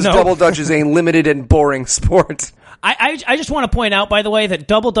not, because double Dutch is a limited and boring sport. I just want to point out, by the way, that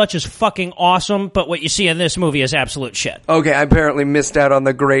double Dutch is fucking awesome, but what you see in this movie is absolute shit. Okay, I apparently missed out on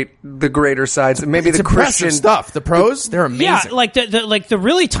the greater sides. Maybe it's the Christian stuff. The pros, they're amazing. Yeah, like the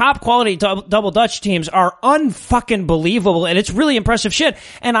really top quality double Dutch teams are unfucking believable, and it's really impressive shit.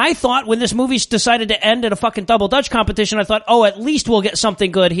 And I thought when this movie decided to end at a fucking double Dutch competition, I thought, oh, at least we'll get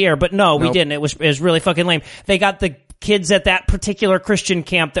something good here. But no, we didn't. It was really fucking lame. They got the kids at that particular Christian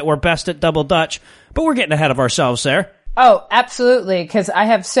camp that were best at double Dutch, but we're getting ahead of ourselves there. Oh, absolutely, because I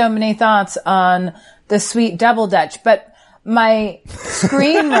have so many thoughts on the sweet double Dutch, but my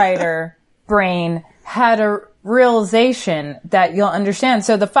screenwriter brain had a realization that you'll understand.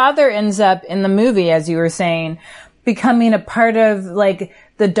 So the father ends up in the movie, as you were saying, becoming a part of like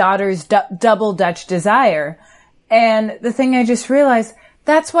the daughter's double Dutch desire. And the thing I just realized,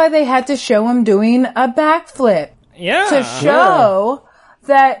 that's why they had to show him doing a backflip. Yeah. To show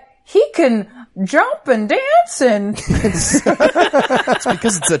that he can jump and dance and... It's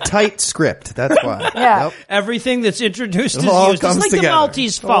because it's a tight script. That's why. Yeah. Yep. Everything that's introduced is all used. It's like together. the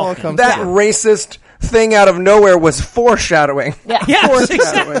Maltese Falcon. That racist thing out of nowhere was foreshadowing. Yeah. Yes,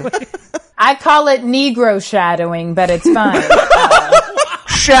 exactly. I call it Negro shadowing, but it's fine.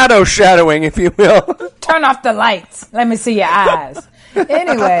 Shadowing, if you will. Turn off the lights. Let me see your eyes.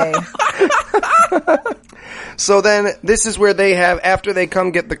 Anyway. So then, this is where they have, after they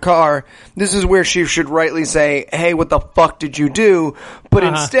come get the car, this is where she should rightly say, hey, what the fuck did you do? But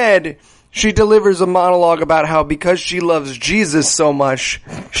instead, she delivers a monologue about how because she loves Jesus so much,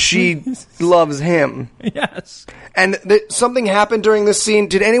 she loves him. Yes. And something happened during this scene.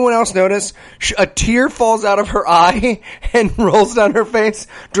 Did anyone else notice? A tear falls out of her eye and rolls down her face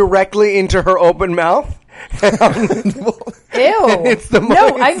directly into her open mouth. Ew.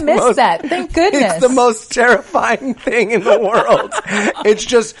 I missed that. Thank goodness. It's the most terrifying thing in the world. It's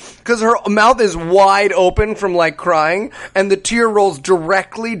just because her mouth is wide open from like crying, and the tear rolls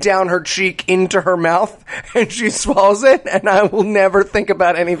directly down her cheek into her mouth, and she swallows it, and I will never think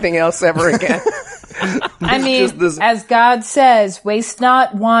about anything else ever again. I mean, as God says, waste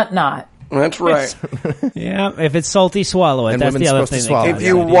not, want not. That's right. Yeah, if it's salty, swallow it. And That's the other thing. If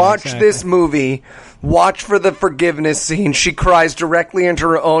you watch this movie, watch for the forgiveness scene. She cries directly into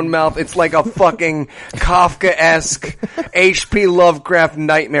her own mouth. It's like a fucking Kafka-esque H.P. Lovecraft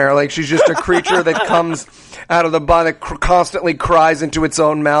nightmare. Like she's just a creature that comes out of the body that constantly cries into its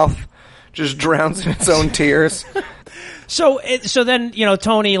own mouth, just drowns in its own tears. So then, you know,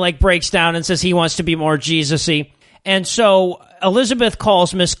 Tony like breaks down and says he wants to be more Jesus-y. And so Elizabeth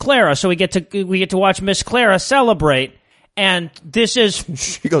calls Miss Clara, so we get to watch Miss Clara celebrate. And this is...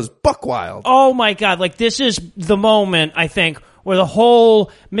 She goes buck wild. Oh my God, like this is the moment, I think, where the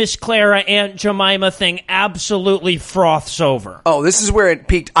whole Miss Clara, Aunt Jemima thing absolutely froths over. Oh, this is where it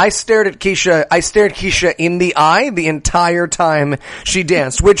peaked. I stared Keisha in the eye the entire time she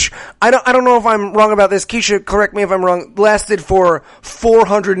danced, which I don't know if I'm wrong about this. Keisha, correct me if I'm wrong, lasted for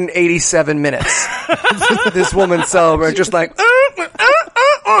 487 minutes. This woman celebrated just like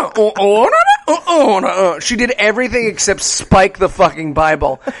she did everything except spike the fucking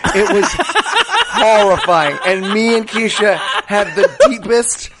Bible. It was horrifying. And me and Keisha had the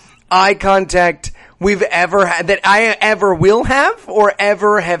deepest eye contact we've ever had, that I ever will have or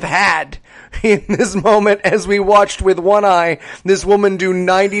ever have had in this moment as we watched with one eye this woman do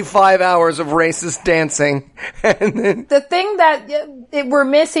 95 hours of racist dancing. And then the thing that we're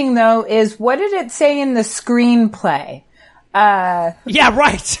missing, though, is what did it say in the screenplay Yeah,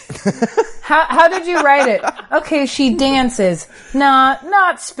 right. How did you write it? Okay, she dances.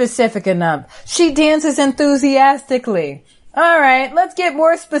 Not specific enough. She dances enthusiastically. All right, let's get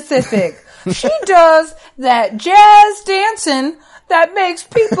more specific. She does that jazz dancing that makes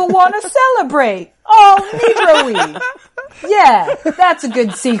people want to celebrate. All Negro-y. Yeah, that's a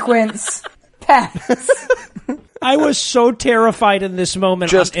good sequence. Pass. I was so terrified in this moment.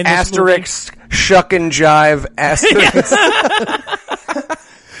 Just in this asterisk, shuck and jive, asterisk.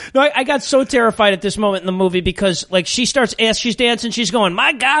 No, I got so terrified at this moment in the movie because, like, she starts, as she's dancing, she's going,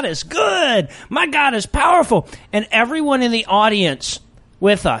 my God is good. My God is powerful. And everyone in the audience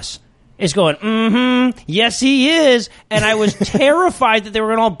with us is going, yes, he is. And I was terrified that they were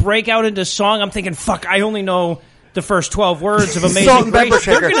going to all break out into song. I'm thinking, fuck, I only know the first 12 words of Amazing Salt and Grace. pepper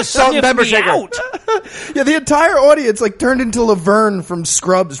shaker. They're going to Salt and sniff pepper me shaker. out. Yeah, the entire audience like turned into Laverne from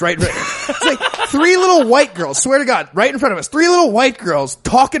Scrubs, right? It's like three little white girls, swear to God, right in front of us. Three little white girls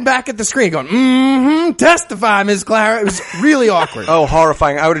talking back at the screen going, testify, Ms. Clara. It was really awkward. Oh,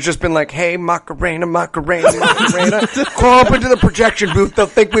 horrifying. I would have just been like, hey, Macarena, Macarena, Macarena. Crawl up into the projection booth. They'll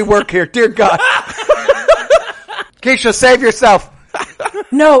think we work here. Dear God. Keisha, save yourself.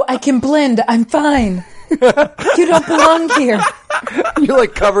 No, I can blend. I'm fine. You don't belong here. You're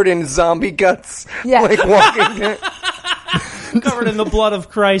like covered in zombie guts. Yeah. Like walking. Covered in the blood of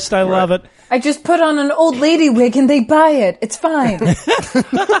Christ. I love it. I just put on an old lady wig and they buy it. It's fine.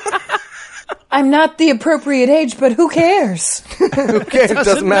 I'm not the appropriate age, but who cares? Who cares? It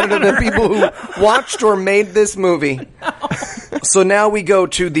doesn't matter to the people who watched or made this movie. No. So now we go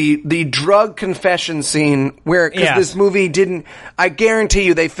to the drug confession scene where, because this movie didn't, I guarantee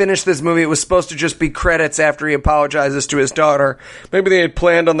you they finished this movie. It was supposed to just be credits after he apologizes to his daughter. Maybe they had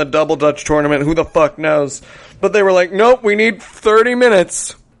planned on the Double Dutch tournament. Who the fuck knows? But they were like, nope, we need 30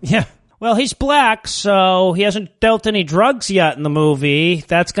 minutes. Yeah. Well, he's black, so he hasn't dealt any drugs yet in the movie.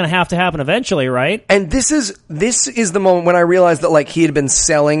 That's going to have to happen eventually, right? And this is the moment when I realized that, like, he had been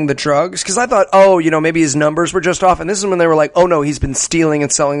selling the drugs. Because I thought, maybe his numbers were just off. And this is when they were like, oh no, he's been stealing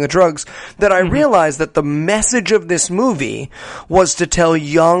and selling the drugs. That I realized that the message of this movie was to tell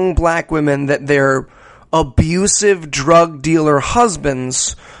young black women that their abusive drug dealer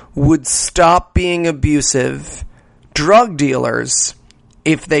husbands would stop being abusive drug dealers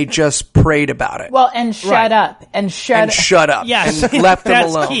if they just prayed about it. Well, and shut up. And shut up. Yes. And left them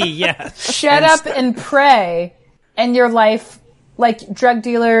That's alone. key, yes. Shut up and pray, and your life, like your drug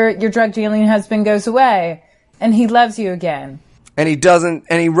dealing husband goes away, and he loves you again. And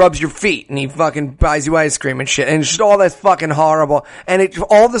he rubs your feet, and he fucking buys you ice cream and shit, and it's just all that's fucking horrible. And it,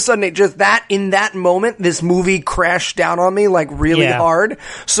 all of a sudden, in that moment, this movie crashed down on me, like, really hard.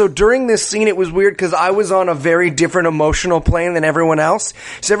 So during this scene, it was weird, because I was on a very different emotional plane than everyone else.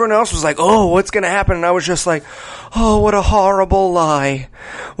 So everyone else was like, oh, what's gonna happen? And I was just like, oh, what a horrible lie.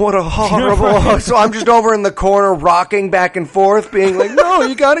 What a horrible... So I'm just over in the corner, rocking back and forth, being like, no,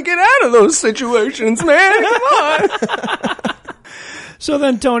 you gotta get out of those situations, man, come on. So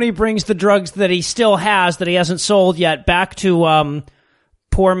then Tony brings the drugs that he still has, that he hasn't sold yet, back to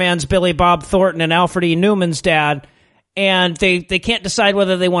poor man's Billy Bob Thornton and Alfred E. Newman's dad, and they can't decide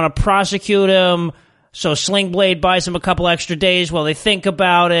whether they want to prosecute him, so Sling Blade buys him a couple extra days while they think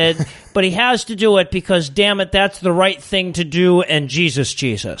about it, but he has to do it because, damn it, that's the right thing to do, and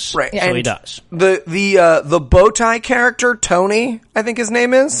Jesus. Right. So and he does. The bow tie character, Tony, I think his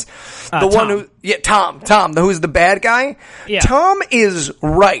name is. Tom, who's the bad guy. Yeah. Tom is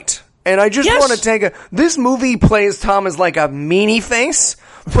right. And I just want to this movie plays Tom as like a meanie face,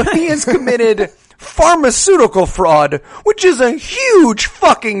 but he has committed pharmaceutical fraud, which is a huge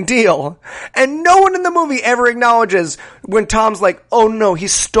fucking deal. And no one in the movie ever acknowledges when Tom's like, oh no, he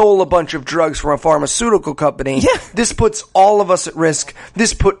stole a bunch of drugs from a pharmaceutical company. Yeah. This puts all of us at risk.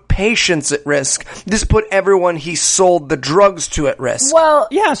 This put patients at risk. This put everyone he sold the drugs to at risk. Well,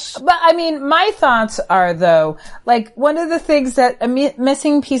 yes. But I mean, my thoughts are, though, like, one of the things that a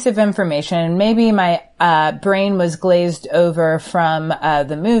missing piece of information, and maybe my brain was glazed over from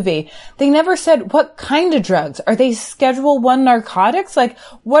the movie, they never said what kind of drugs. Are they Schedule 1 narcotics? Like,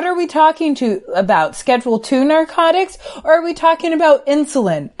 what are we talking about? Schedule 2 narcotics? Or are we talking about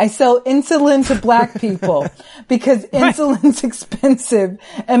insulin? I sell insulin to black people because insulin's expensive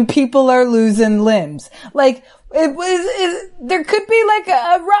and people are losing limbs. Like, there could be like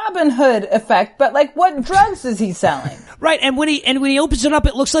a Robin Hood effect, but like, what drugs is he selling? Right, and when he opens it up,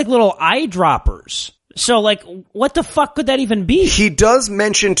 it looks like little eyedroppers. So, like, what the fuck could that even be? He does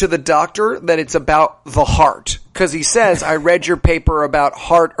mention to the doctor that it's about the heart, because he says, I read your paper about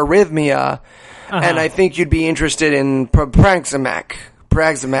heart arrhythmia, and I think you'd be interested in Praxamac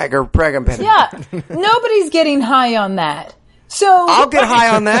or Pregampin. Yeah, nobody's getting high on that. So I'll get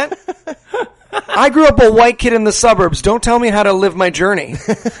high on that. I grew up a white kid in the suburbs. Don't tell me how to live my journey.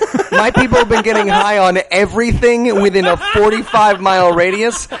 My people have been getting high on everything within a 45-mile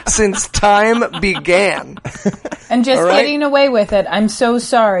radius since time began. And just right? getting away with it. I'm so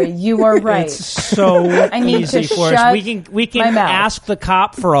sorry. You are right. It's so I need easy to for shut us. We can my mouth. ask the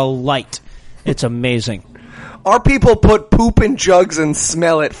cop for a light. It's amazing. Our people put poop in jugs and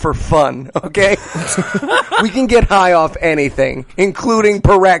smell it for fun, okay? We can get high off anything, including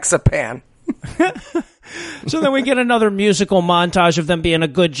Paraxapan. So then we get another musical montage of them being a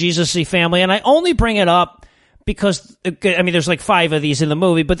good Jesus-y family, and I only bring it up because, I mean, there's like 5 of these in the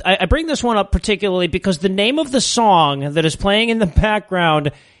movie, but I bring this one up particularly because the name of the song that is playing in the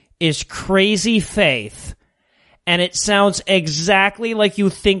background is Crazy Faith. And it sounds exactly like you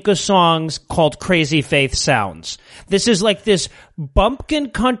think a song called Crazy Faith sounds. This is like this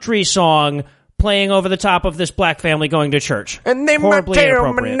bumpkin country song playing over the top of this black family going to church. And they might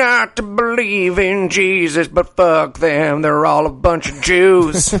tell me not to believe in Jesus, but fuck them, they're all a bunch of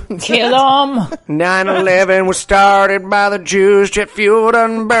Jews. Kill them. 9/11 was started by the Jews, jet fuel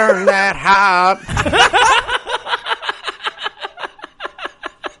doesn't burn that hot.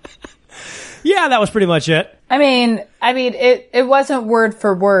 Yeah, that was pretty much it. I mean, it wasn't word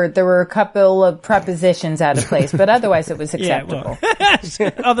for word. There were a couple of prepositions out of place, but otherwise it was acceptable.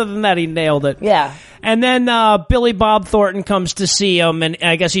 Other than that, he nailed it. Yeah. And then Billy Bob Thornton comes to see him, and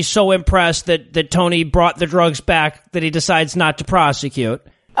I guess he's so impressed that Tony brought the drugs back that he decides not to prosecute.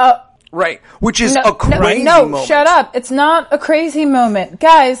 Right, which is a crazy no, moment. Shut up. It's not a crazy moment.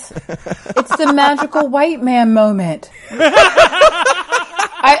 Guys, it's the magical white man moment.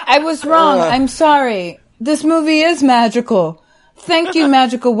 I was wrong. I'm sorry. This movie is magical. Thank you,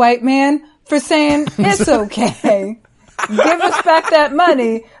 magical white man, for saying it's okay. Give us back that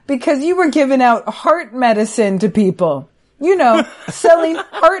money because you were giving out heart medicine to people. You know, selling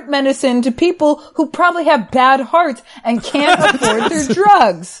heart medicine to people who probably have bad hearts and can't afford their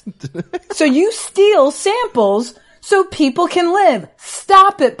drugs. So you steal samples so people can live.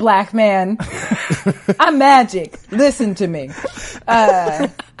 Stop it, black man. I'm magic. Listen to me.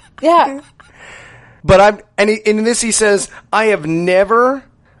 Yeah. But in this he says, I have never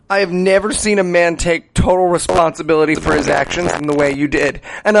seen a man take total responsibility for his actions in the way you did.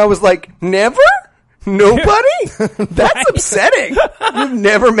 And I was like, never? Nobody? That's upsetting. You've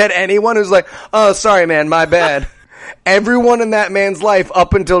never met anyone who's like, oh, sorry, man, my bad. Everyone in that man's life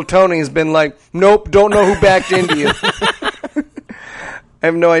up until Tony's been like, nope, don't know who backed into you. I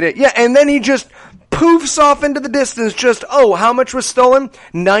have no idea. Yeah, and then he just poofs off into the distance just, oh, how much was stolen?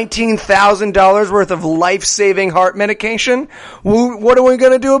 $19,000 worth of life-saving heart medication? What are we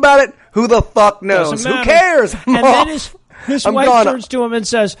going to do about it? Who the fuck knows? Who cares? And then his wife turns to him and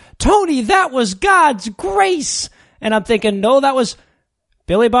says, Tony, that was God's grace. And I'm thinking, no, that was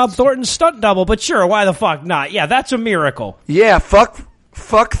Billy Bob Thornton's stunt double, but sure, why the fuck not? Yeah, that's a miracle. Yeah, fuck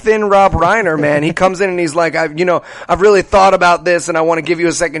thin Rob Reiner, man. He comes in and he's like, I've really thought about this and I want to give you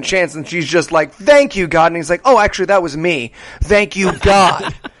a second chance. And she's just like, thank you, God. And he's like, oh, actually, that was me. Thank you,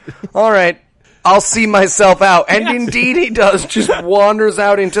 God. All right. I'll see myself out. And indeed he does. Just wanders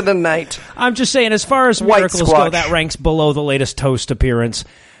out into the night. I'm just saying, as far as miracles go, that ranks below the latest Toast appearance.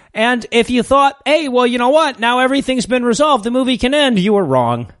 And if you thought, hey, well, you know what? Now everything's been resolved. The movie can end. You were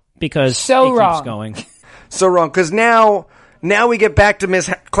wrong. Because keeps going. So wrong. Because now we get back to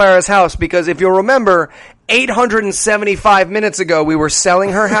Miss Clara's house. Because if you'll remember, 875 minutes ago, we were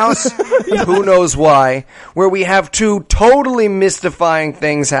selling her house. Who knows why? Where we have 2 totally mystifying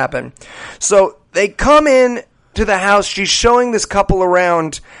things happen. So they come in to the house. She's showing this couple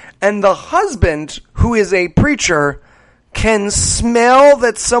around. And the husband, who is a preacher, can smell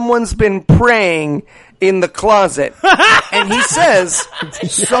that someone's been praying in the closet. And he says,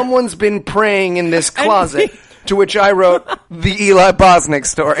 someone's been praying in this closet. To which I wrote, the Eli Bosnick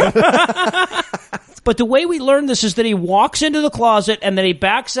story. But the way we learn this is that he walks into the closet and then he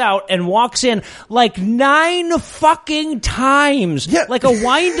backs out and walks in like 9 fucking times. Yeah. Like a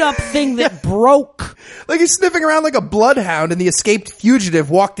wind-up thing that broke. Like he's sniffing around like a bloodhound, and the escaped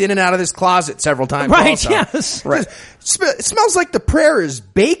fugitive walked in and out of this closet several times. Right, also. yes. Right. It smells like the prayer is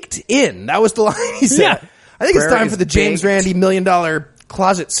baked in. That was the line he said. Yeah. I think it's time for the James Randi $1 million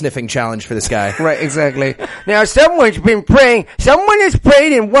closet sniffing challenge for this guy. Right, exactly. Now, someone has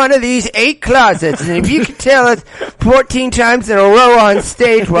prayed in one of these 8 closets, and if you can tell us 14 times in a row on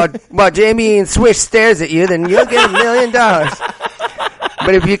stage while Jamie and Swish stares at you, then you'll get $1 million.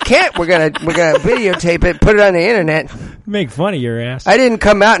 But if you can't, we're gonna videotape it, put it on the internet. Make fun of your ass. I didn't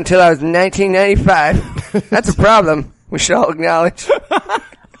come out until I was in 1995. That's a problem we should all acknowledge.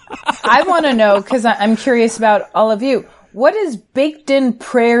 I want to know, because I'm curious about all of you. what does baked in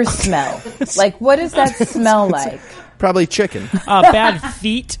prayer smell? Like, what does that smell like? Probably chicken. Bad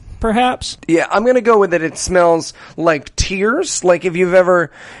feet, perhaps? Yeah, I'm gonna go with it. It smells like tears. Like if you've ever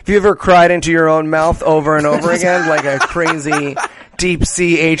cried into your own mouth over and over again, like a crazy deep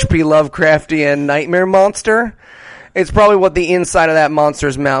sea H.P. Lovecraftian nightmare monster. It's probably what the inside of that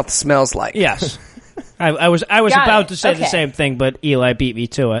monster's mouth smells like. Yes. I was about to say the same thing, but Eli beat me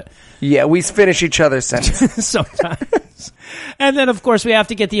to it. Yeah, we finish each other's sentences. Sometimes. And then, of course, we have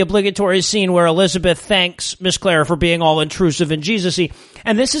to get the obligatory scene where Elizabeth thanks Miss Claire for being all intrusive and Jesus-y.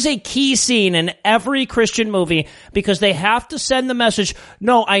 And this is a key scene in every Christian movie because they have to send the message,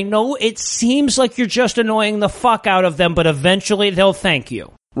 no, I know it seems like you're just annoying the fuck out of them, but eventually they'll thank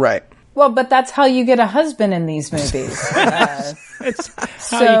you. Right. Well, but that's how you get a husband in these movies.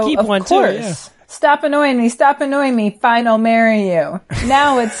 It's how you keep one, too. Yeah. Stop annoying me, fine, I'll marry you.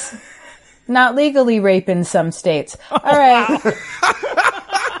 Now it's not legally rape in some states. All right.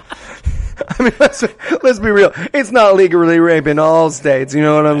 I mean, let's be real. It's not legally rape in all states. You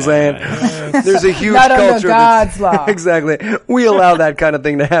know what I'm saying? There's a huge not culture. Under God's law. Exactly. We allow that kind of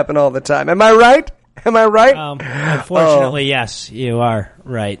thing to happen all the time. Am I right? Unfortunately, yes, you are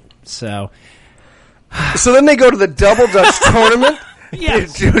right. So then they go to the Double Dutch tournament.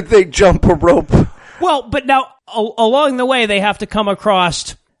 Yes. They jump a rope. Well, but now along the way they have to come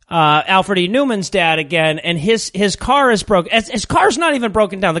across Alfred E. Newman's dad again, and his car is broken. His car's not even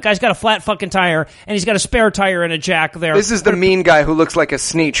broken down. The guy's got a flat fucking tire, and he's got a spare tire and a jack there. This is the mean guy who looks like a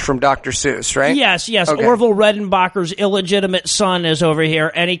Sneetch from Dr. Seuss, right? Yes. Okay. Orville Redenbacher's illegitimate son is over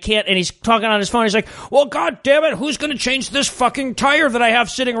here, and he's talking on his phone. He's like, well, god damn it, who's going to change this fucking tire that I have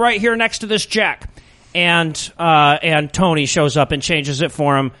sitting right here next to this jack? And Tony shows up and changes it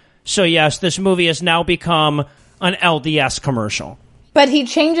for him. So yes, this movie has now become an LDS commercial. But he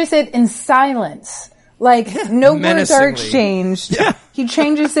changes it in silence. Like, no words are exchanged. Yeah. He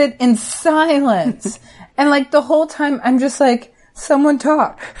changes it in silence. And like the whole time I'm just like, someone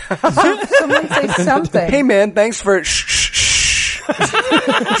talk. Someone say something. Hey man, thanks for shh.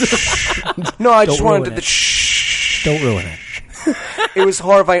 No, I just wanted to shh. Don't ruin it. It was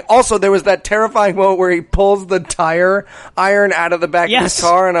horrifying. Also, there was that terrifying moment where he pulls the tire iron out of the back of his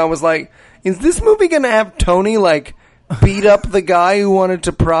car, and I was like, is this movie going to have Tony, like, beat up the guy who wanted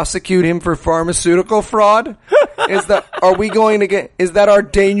to prosecute him for pharmaceutical fraud? Is that our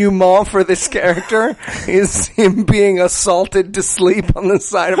denouement for this character? Is him being assaulted to sleep on the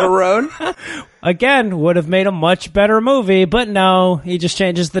side of a road? Again, would have made a much better movie, but no, he just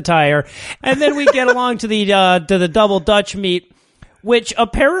changes the tire. And then we get along to the Double Dutch meet, which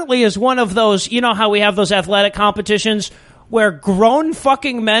apparently is one of those, you know how we have those athletic competitions where grown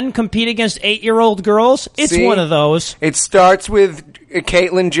fucking men compete against 8-year-old girls? It's one of those. It starts with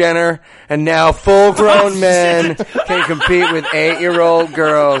Caitlyn Jenner, and now full-grown men can compete with 8-year-old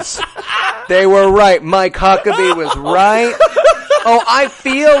girls. They were right. Mike Huckabee was right. Oh, I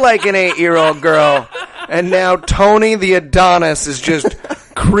feel like an 8-year-old girl. And now Tony the Adonis is just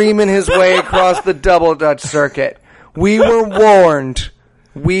creaming his way across the Double Dutch circuit. We were warned.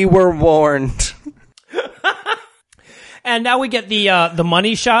 And now we get the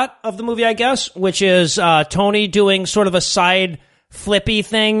money shot of the movie, I guess, which is Tony doing sort of a side flippy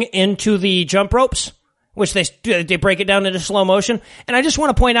thing into the jump ropes, which they break it down into slow motion. And I just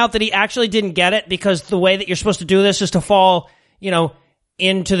want to point out that he actually didn't get it because the way that you're supposed to do this is to fall,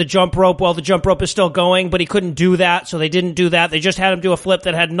 into the jump rope while the jump rope is still going, but he couldn't do that, so they didn't do that. They just had him do a flip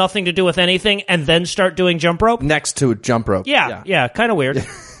that had nothing to do with anything and then start doing jump rope. Next to a jump rope. Yeah, kind of weird. All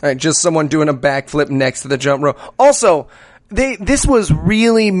right, just someone doing a backflip next to the jump rope. Also, this was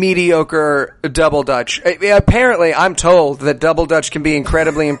really mediocre Double Dutch. Apparently, I'm told that Double Dutch can be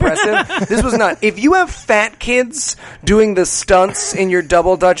incredibly impressive. This was not. If you have fat kids doing the stunts in your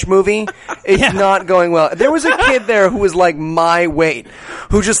Double Dutch movie, it's not going well. There was a kid there who was like my weight,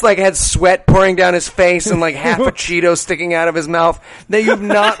 who just like had sweat pouring down his face and like half a Cheeto sticking out of his mouth. That you've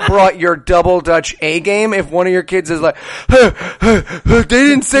not brought your Double Dutch A game if one of your kids is like, they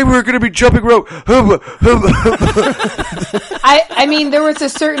didn't say we were going to be jumping rope. I mean, there was a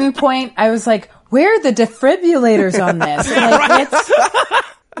certain point I was like, where are the defibrillators on this?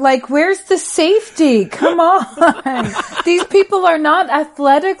 Like, where's the safety? Come on. These people are not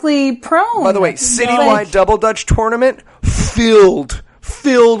athletically prone. By the way, citywide Double Dutch tournament filled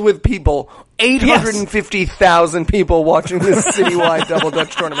with people. 850,000 people watching this citywide Double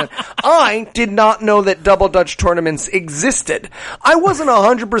Dutch tournament. I did not know that Double Dutch tournaments existed. I wasn't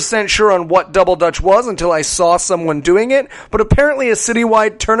 100% sure on what Double Dutch was until I saw someone doing it, but apparently a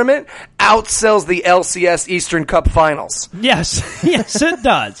citywide tournament outsells the LCS Eastern Cup Finals. Yes. Yes, it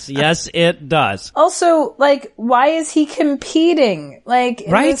does. Yes, it does. Also, like, why is he competing? Like,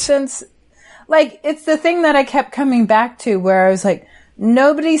 in the sense, like, it's the thing that I kept coming back to where I was like,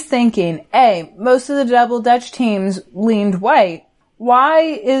 nobody's thinking, hey, most of the Double Dutch teams leaned white. Why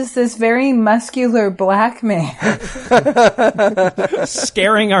is this very muscular black man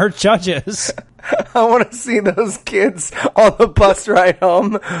scaring our judges? I want to see those kids on the bus ride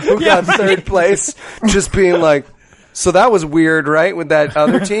home who got third place just being like, so that was weird, right, with that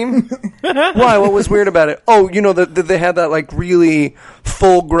other team? Why? What was weird about it? Oh, you know, they had that, like, really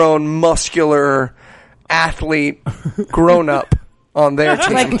full-grown, muscular athlete grown-up on their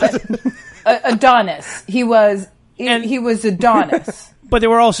team. Like Adonis. He was Adonis. But there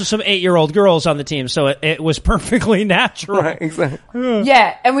were also some 8-year-old girls on the team, so it was perfectly natural. Right, exactly.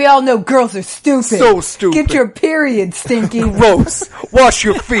 Yeah, and we all know girls are stupid. So stupid. Get your period, Stinky. Gross. Wash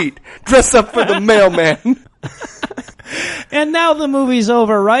your feet. Dress up for the mailman. And now the movie's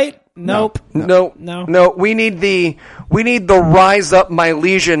over, right? Nope. No. We need the rise up my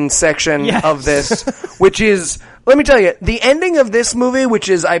lesion section of this, which is, let me tell you, the ending of this movie, which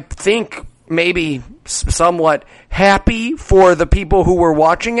is, I think, maybe somewhat happy for the people who were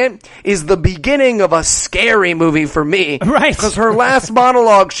watching it, is the beginning of a scary movie for me. Right. Because her last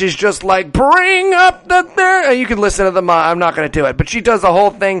monologue, she's just like, bring up the third. You can listen to the I'm not going to do it, but she does the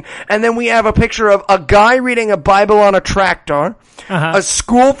whole thing. And then we have a picture of a guy reading a Bible on a tractor, a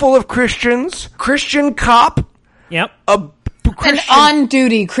school full of Christians, Christian cop. Yep. An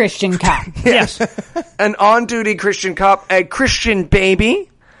on-duty Christian cop. Yes. An on-duty Christian cop, a Christian baby,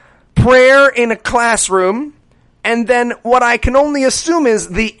 prayer in a classroom, and then what I can only assume is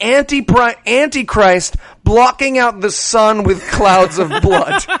the Antichrist blocking out the sun with clouds of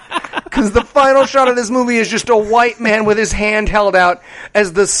blood. Because the final shot of this movie is just a white man with his hand held out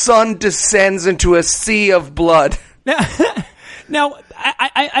as the sun descends into a sea of blood. Now,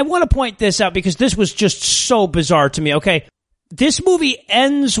 I want to point this out because this was just so bizarre to me, okay? This movie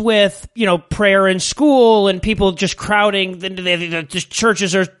ends with, prayer in school and people just crowding. The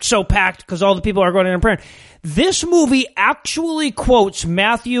churches are so packed because all the people are going in and praying. This movie actually quotes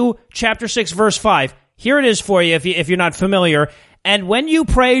Matthew chapter 6, verse 5. Here it is for you if you're not familiar. And when you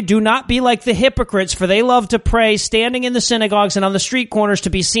pray, do not be like the hypocrites, for they love to pray standing in the synagogues and on the street corners to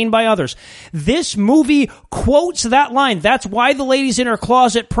be seen by others. This movie quotes that line. That's why the lady's in her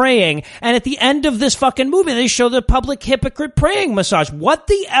closet praying. And at the end of this fucking movie, they show the public hypocrite praying massage. What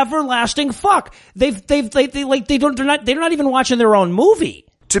the everlasting fuck? They're not even watching their own movie.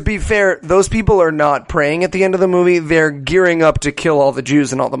 To be fair, those people are not praying at the end of the movie. They're gearing up to kill all the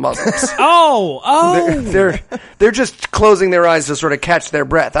Jews and all the Muslims. They're just closing their eyes to sort of catch their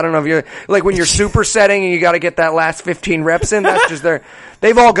breath. I don't know if you're like when you're supersetting and you got to get that last 15 reps in. That's just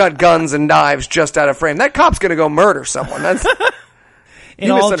they've all got guns and knives just out of frame. That cop's gonna go murder someone. It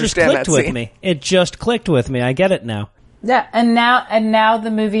all just clicked with me. It just clicked with me. I get it now. Yeah, and now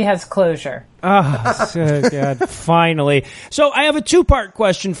the movie has closure. Oh, God, finally. So I have a 2-part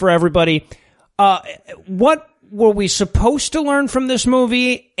question for everybody. What were we supposed to learn from this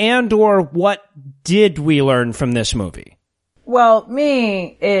movie, and or what did we learn from this movie? Well,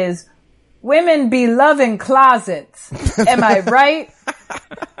 me is women be loving closets. Am I right?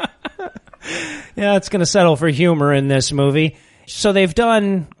 Yeah, it's going to settle for humor in this movie. So they've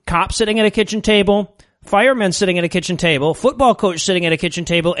done cops sitting at a kitchen table, firemen sitting at a kitchen table, football coach sitting at a kitchen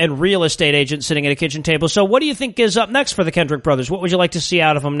table, and real estate agent sitting at a kitchen table. So what do you think is up next for the Kendrick brothers? What would you like to see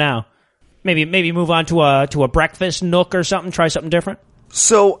out of them now? Maybe move on to a breakfast nook or something, try something different?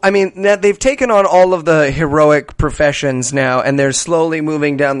 So, I mean, they've taken on all of the heroic professions now, and they're slowly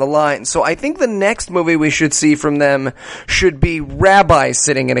moving down the line. So I think the next movie we should see from them should be rabbis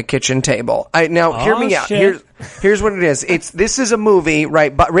sitting at a kitchen table. Hear me out. Here's what it is. This is a movie,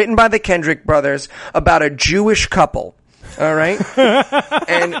 right, written by the Kendrick brothers about a Jewish couple. All right?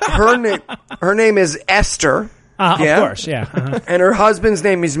 And her name is Esther. Of course, yeah. Uh-huh. And her husband's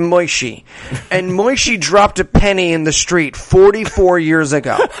name is Moishi. And Moishi dropped a penny in the street 44 years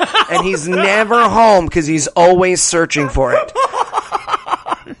ago. And he's never home because he's always searching for it.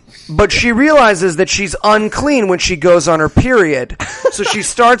 But she realizes that she's unclean when she goes on her period. So she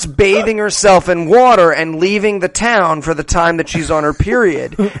starts bathing herself in water and leaving the town for the time that she's on her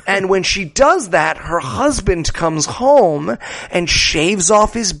period. And when she does that, her husband comes home and shaves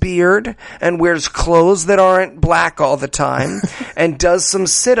off his beard and wears clothes that aren't black all the time and does some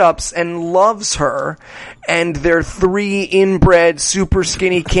sit-ups and loves her. And their 3 inbred, super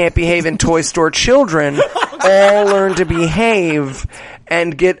skinny, can't behave in toy store children all learn to behave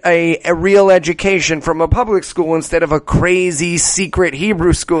and get a real education from a public school instead of a crazy secret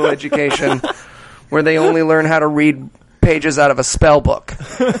Hebrew school education where they only learn how to read pages out of a spell book.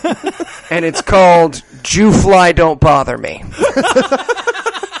 And it's called Jew Fly Don't Bother Me.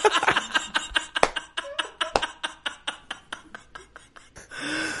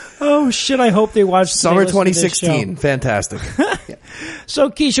 Oh shit, I hope they watch Summer 2016. Fantastic. So,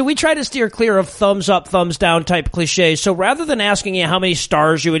 Keisha, we try to steer clear of thumbs up, thumbs down type cliches. So rather than asking you how many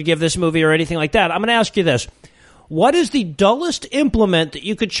stars you would give this movie or anything like that, I'm going to ask you this. What is the dullest implement that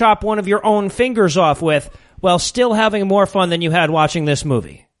you could chop one of your own fingers off with while still having more fun than you had watching this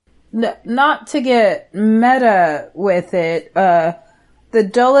movie? Not to get meta with it, the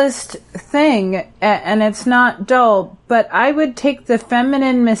dullest thing, and it's not dull, but I would take the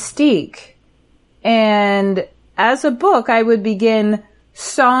feminine mystique, and as a book, I would begin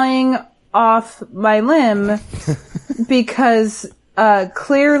sawing off my limb because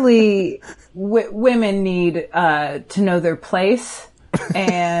clearly women need to know their place,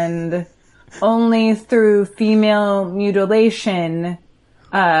 and only through female mutilation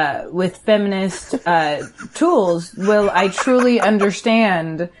with feminist tools will I truly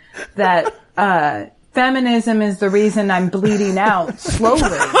understand that feminism is the reason I'm bleeding out slowly.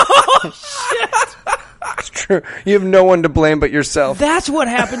 Oh, shit. It's true. You have no one to blame but yourself. That's what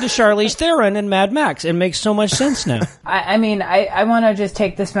happened to Charlize Theron in Mad Max. It makes so much sense now. I mean, I want to just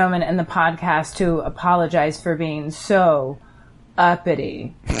take this moment in the podcast to apologize for being so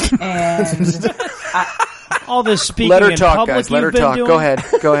uppity. And all this speaking Let her in talk, public guys. Let her you've been talk. doing? Go ahead.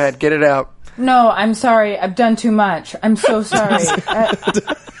 Go ahead. Get it out. No, I'm sorry. I've done too much. I'm so sorry.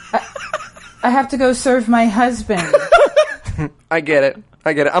 I have to go serve my husband. I get it.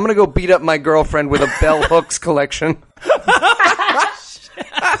 I'm going to go beat up my girlfriend with a bell hooks collection.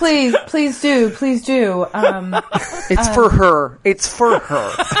 Please do. It's for her. It's for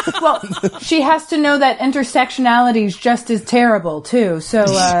her. Well, she has to know that intersectionality is just as terrible, too. So,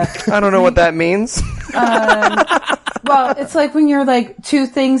 I don't know what that means. Well, it's like when you're like two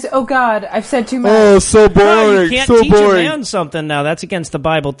things. Oh God, I've said too much. Oh, so boring. You can't so teach boring. a man something now. That's against the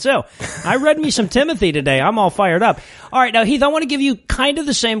Bible, too. I read me some Timothy today. I'm all fired up. All right, now, Heath, I want to give you kind of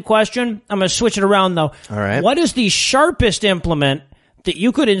the same question. I'm going to switch it around, though. All right. What is the sharpest implement that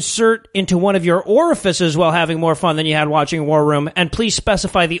you could insert into one of your orifices while having more fun than you had watching War Room? And please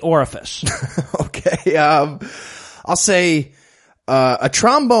specify the orifice. Okay. I'll say a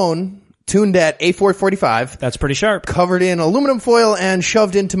trombone tuned at A445. That's pretty sharp. Covered in aluminum foil and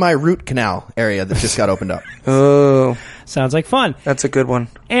shoved into my root canal area that just got opened up. Oh. Sounds like fun. That's a good one.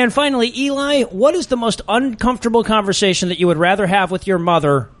 And finally, Eli, what is the most uncomfortable conversation that you would rather have with your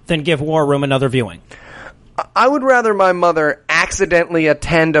mother than give War Room another viewing? I would rather my mother accidentally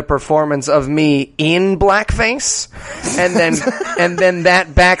attend a performance of me in blackface, and then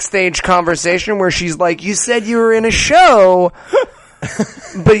that backstage conversation where she's like, "You said you were in a show,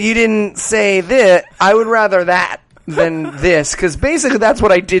 but you didn't say that." I would rather that than this, because basically that's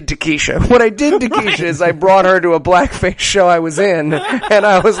what I did to Keisha. What I did to Keisha is I brought her to a blackface show I was in, and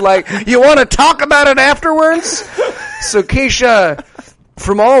I was like, "You want to talk about it afterwards?" So Keisha,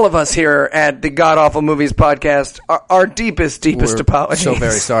 from all of us here at the God Awful Movies podcast, our deepest We're apologies. so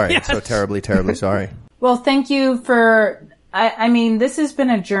very sorry. Yes. So terribly, terribly sorry. Well, thank you for, I mean, this has been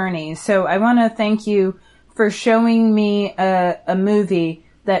a journey, so I want to thank you for showing me a movie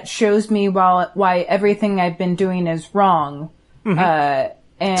that shows me why everything I've been doing is wrong. Mm-hmm.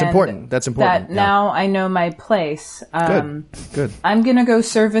 And It's important. That's important. That now I know my place. Good. I'm going to go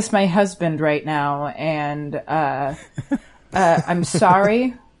service my husband right now, and I'm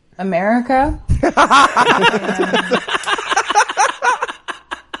sorry, America.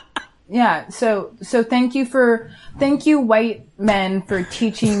 Yeah, so thank you white men for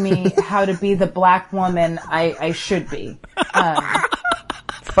teaching me how to be the black woman I should be.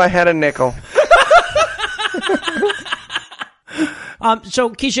 If I had a nickel. So,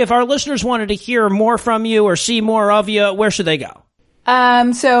 Keisha, if our listeners wanted to hear more from you or see more of you, where should they go?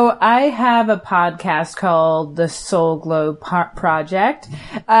 So I have a podcast called The Soul Glow Project.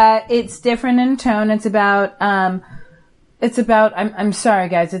 It's different in tone. It's about, I'm sorry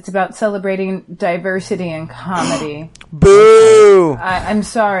guys, it's about celebrating diversity in comedy. Boo! I'm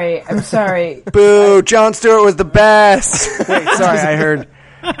sorry. Boo! Jon Stewart was the best. Wait, sorry, I heard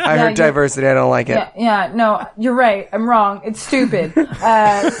diversity. I don't like it. Yeah, no, you're right. I'm wrong. It's stupid.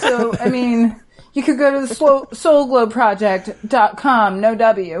 So, I mean, you could go to the soulglowproject.com, no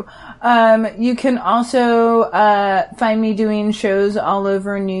W. You can also find me doing shows all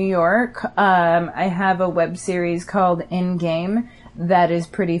over New York. I have a web series called In Game that is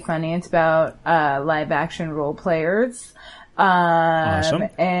pretty funny. It's about live action role players. Awesome.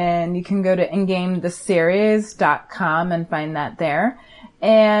 And you can go to ingametheseries.com and find that there.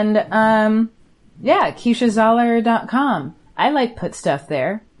 And KeishaZoller.com. I put stuff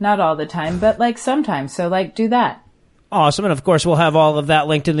there. Not all the time, but sometimes. So do that. Awesome. And of course, we'll have all of that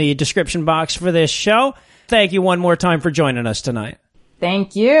linked in the description box for this show. Thank you one more time for joining us tonight.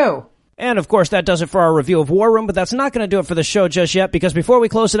 Thank you. And of course, that does it for our review of War Room, but that's not going to do it for the show just yet, because before we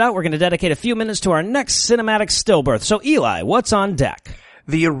close it out, we're going to dedicate a few minutes to our next cinematic stillbirth. So Eli, what's on deck?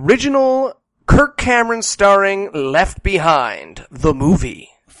 The original Kirk Cameron starring Left Behind, the movie.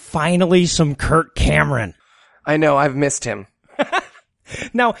 Finally, some Kirk Cameron. I know, I've missed him.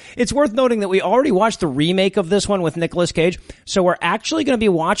 Now, it's worth noting that we already watched the remake of this one with Nicolas Cage, so we're actually going to be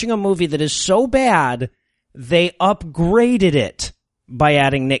watching a movie that is so bad, they upgraded it by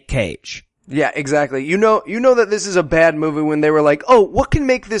adding Nick Cage. Yeah, exactly. You know that this is a bad movie when they were like, oh, what can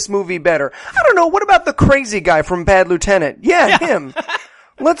make this movie better? I don't know, what about the crazy guy from Bad Lieutenant? Yeah. Him.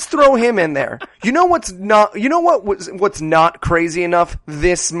 Let's throw him in there. What's not crazy enough?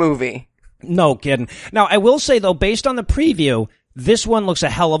 This movie. No kidding. Now, I will say though, based on the preview, this one looks a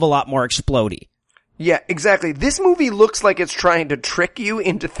hell of a lot more explodey. Yeah, exactly. This movie looks like it's trying to trick you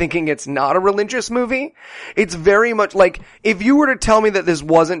into thinking it's not a religious movie. It's very much like, if you were to tell me that this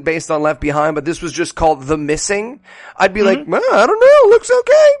wasn't based on Left Behind, but this was just called The Missing, I'd be like, I don't know, looks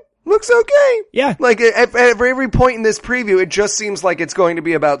okay. Yeah. At every point in this preview, it just seems like it's going to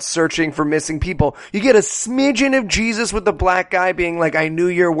be about searching for missing people. You get a smidgen of Jesus with the black guy being like, I knew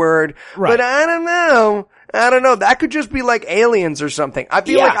your word. Right. But I don't know. That could just be like Aliens or something. I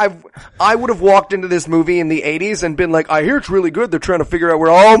feel like I would have walked into this movie in the 80s and been like, I hear it's really good. They're trying to figure out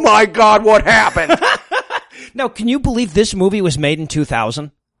oh my God, what happened? Now, can you believe this movie was made in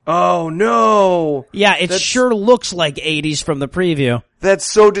 2000? Oh no. Yeah, it sure looks like 80s from the preview. That's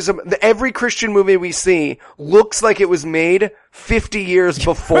so disappointing. Every Christian movie we see looks like it was made 50 years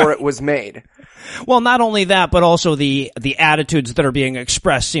before it was made. Well, not only that, but also the attitudes that are being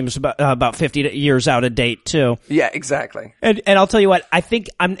expressed seems about 50 years out of date too. Yeah, exactly. And I'll tell you what, I think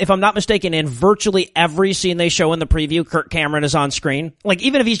if I'm not mistaken, in virtually every scene they show in the preview, Kirk Cameron is on screen.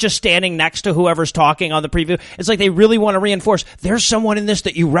 Even if he's just standing next to whoever's talking on the preview, it's like they really want to reinforce there's someone in this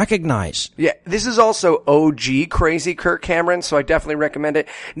that you recognize. Yeah, this is also OG crazy Kirk Cameron, so I definitely recommend it.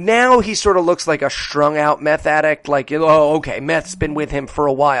 Now he sort of looks like a strung out meth addict, meth's been with him for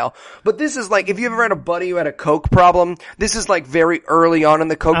a while. But this is like, if you ever had a buddy who had a coke problem, this is like very early on in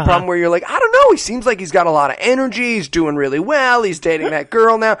the coke problem where you're like, I don't know, he seems like he's got a lot of energy, he's doing really well, he's dating that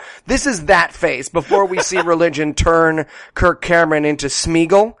girl now. This is that phase before we see religion turn Kirk Cameron into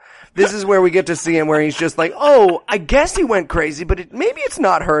Smeagol. This is where we get to see him where he's just like, oh, I guess he went crazy, but maybe it's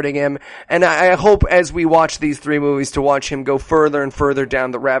not hurting him. And I hope as we watch these three movies to watch him go further and further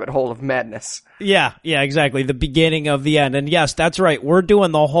down the rabbit hole of madness. Yeah, exactly. The beginning of the end. And yes, that's right. We're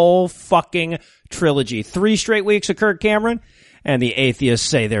doing the whole fucking trilogy. 3 straight weeks of Kirk Cameron, and the atheists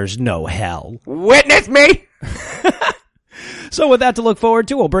say there's no hell. Witness me! So with that to look forward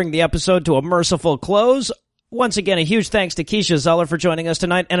to, we'll bring the episode to a merciful close. Once again, a huge thanks to Keisha Zoller for joining us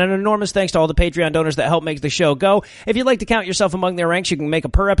tonight, and an enormous thanks to all the Patreon donors that help make the show go. If you'd like to count yourself among their ranks, you can make a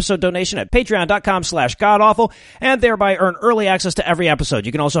per-episode donation at patreon.com/godawful, and thereby earn early access to every episode.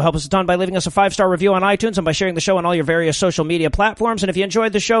 You can also help us a ton by leaving us a 5-star review on iTunes and by sharing the show on all your various social media platforms. And if you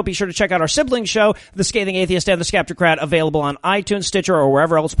enjoyed the show, be sure to check out our sibling show, The Scathing Atheist and The Skeptocrat, available on iTunes, Stitcher, or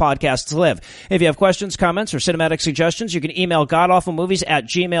wherever else podcasts live. If you have questions, comments, or cinematic suggestions, you can email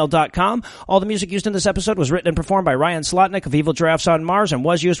godawfulmovies@gmail.com. All the music used in this episode was written and performed by Ryan Slotnick of Evil Giraffes on Mars and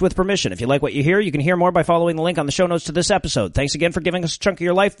was used with permission. If you like what you hear, you can hear more by following the link on the show notes to this episode. Thanks again for giving us a chunk of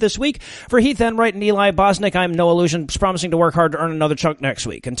your life this week. For Heath Enright and Eli Bosnick, I'm Noah Illusion, promising to work hard to earn another chunk next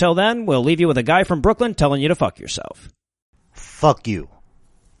week. Until then, we'll leave you with a guy from Brooklyn telling you to fuck yourself. Fuck you.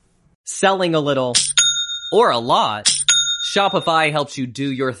 Selling a little or a lot, Shopify helps you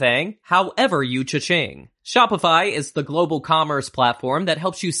do your thing however you cha-ching. Shopify is the global commerce platform that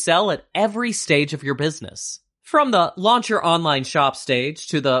helps you sell at every stage of your business. From the launch your online shop stage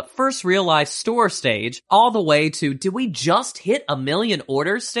to the first real life store stage, all the way to did we just hit 1 million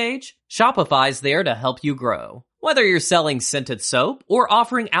orders stage? Shopify's there to help you grow. Whether you're selling scented soap or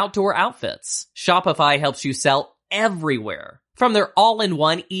offering outdoor outfits, Shopify helps you sell everywhere. From their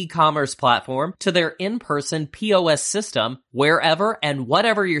all-in-one e-commerce platform to their in-person POS system, wherever and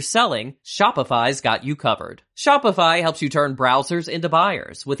whatever you're selling, Shopify's got you covered. Shopify helps you turn browsers into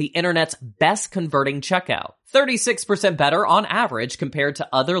buyers with the internet's best converting checkout. 36% better on average compared to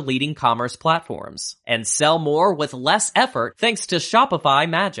other leading commerce platforms. And sell more with less effort thanks to Shopify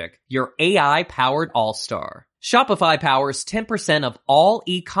Magic, your AI-powered all-star. Shopify powers 10% of all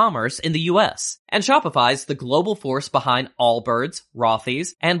e-commerce in the US, and Shopify's the global force behind Allbirds,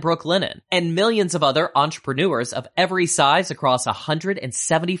 Rothy's, and Brooklinen, and millions of other entrepreneurs of every size across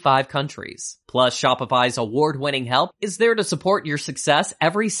 175 countries. Plus, Shopify's award-winning help is there to support your success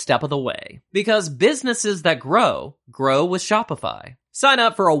every step of the way. Because businesses that grow, grow with Shopify. Sign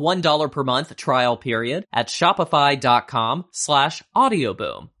up for a $1 per month trial period at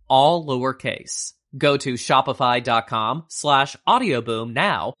shopify.com/audioboom, all lowercase. Go to shopify.com/audioboom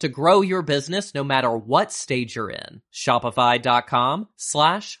now to grow your business no matter what stage you're in.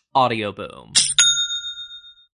 Shopify.com/audioboom.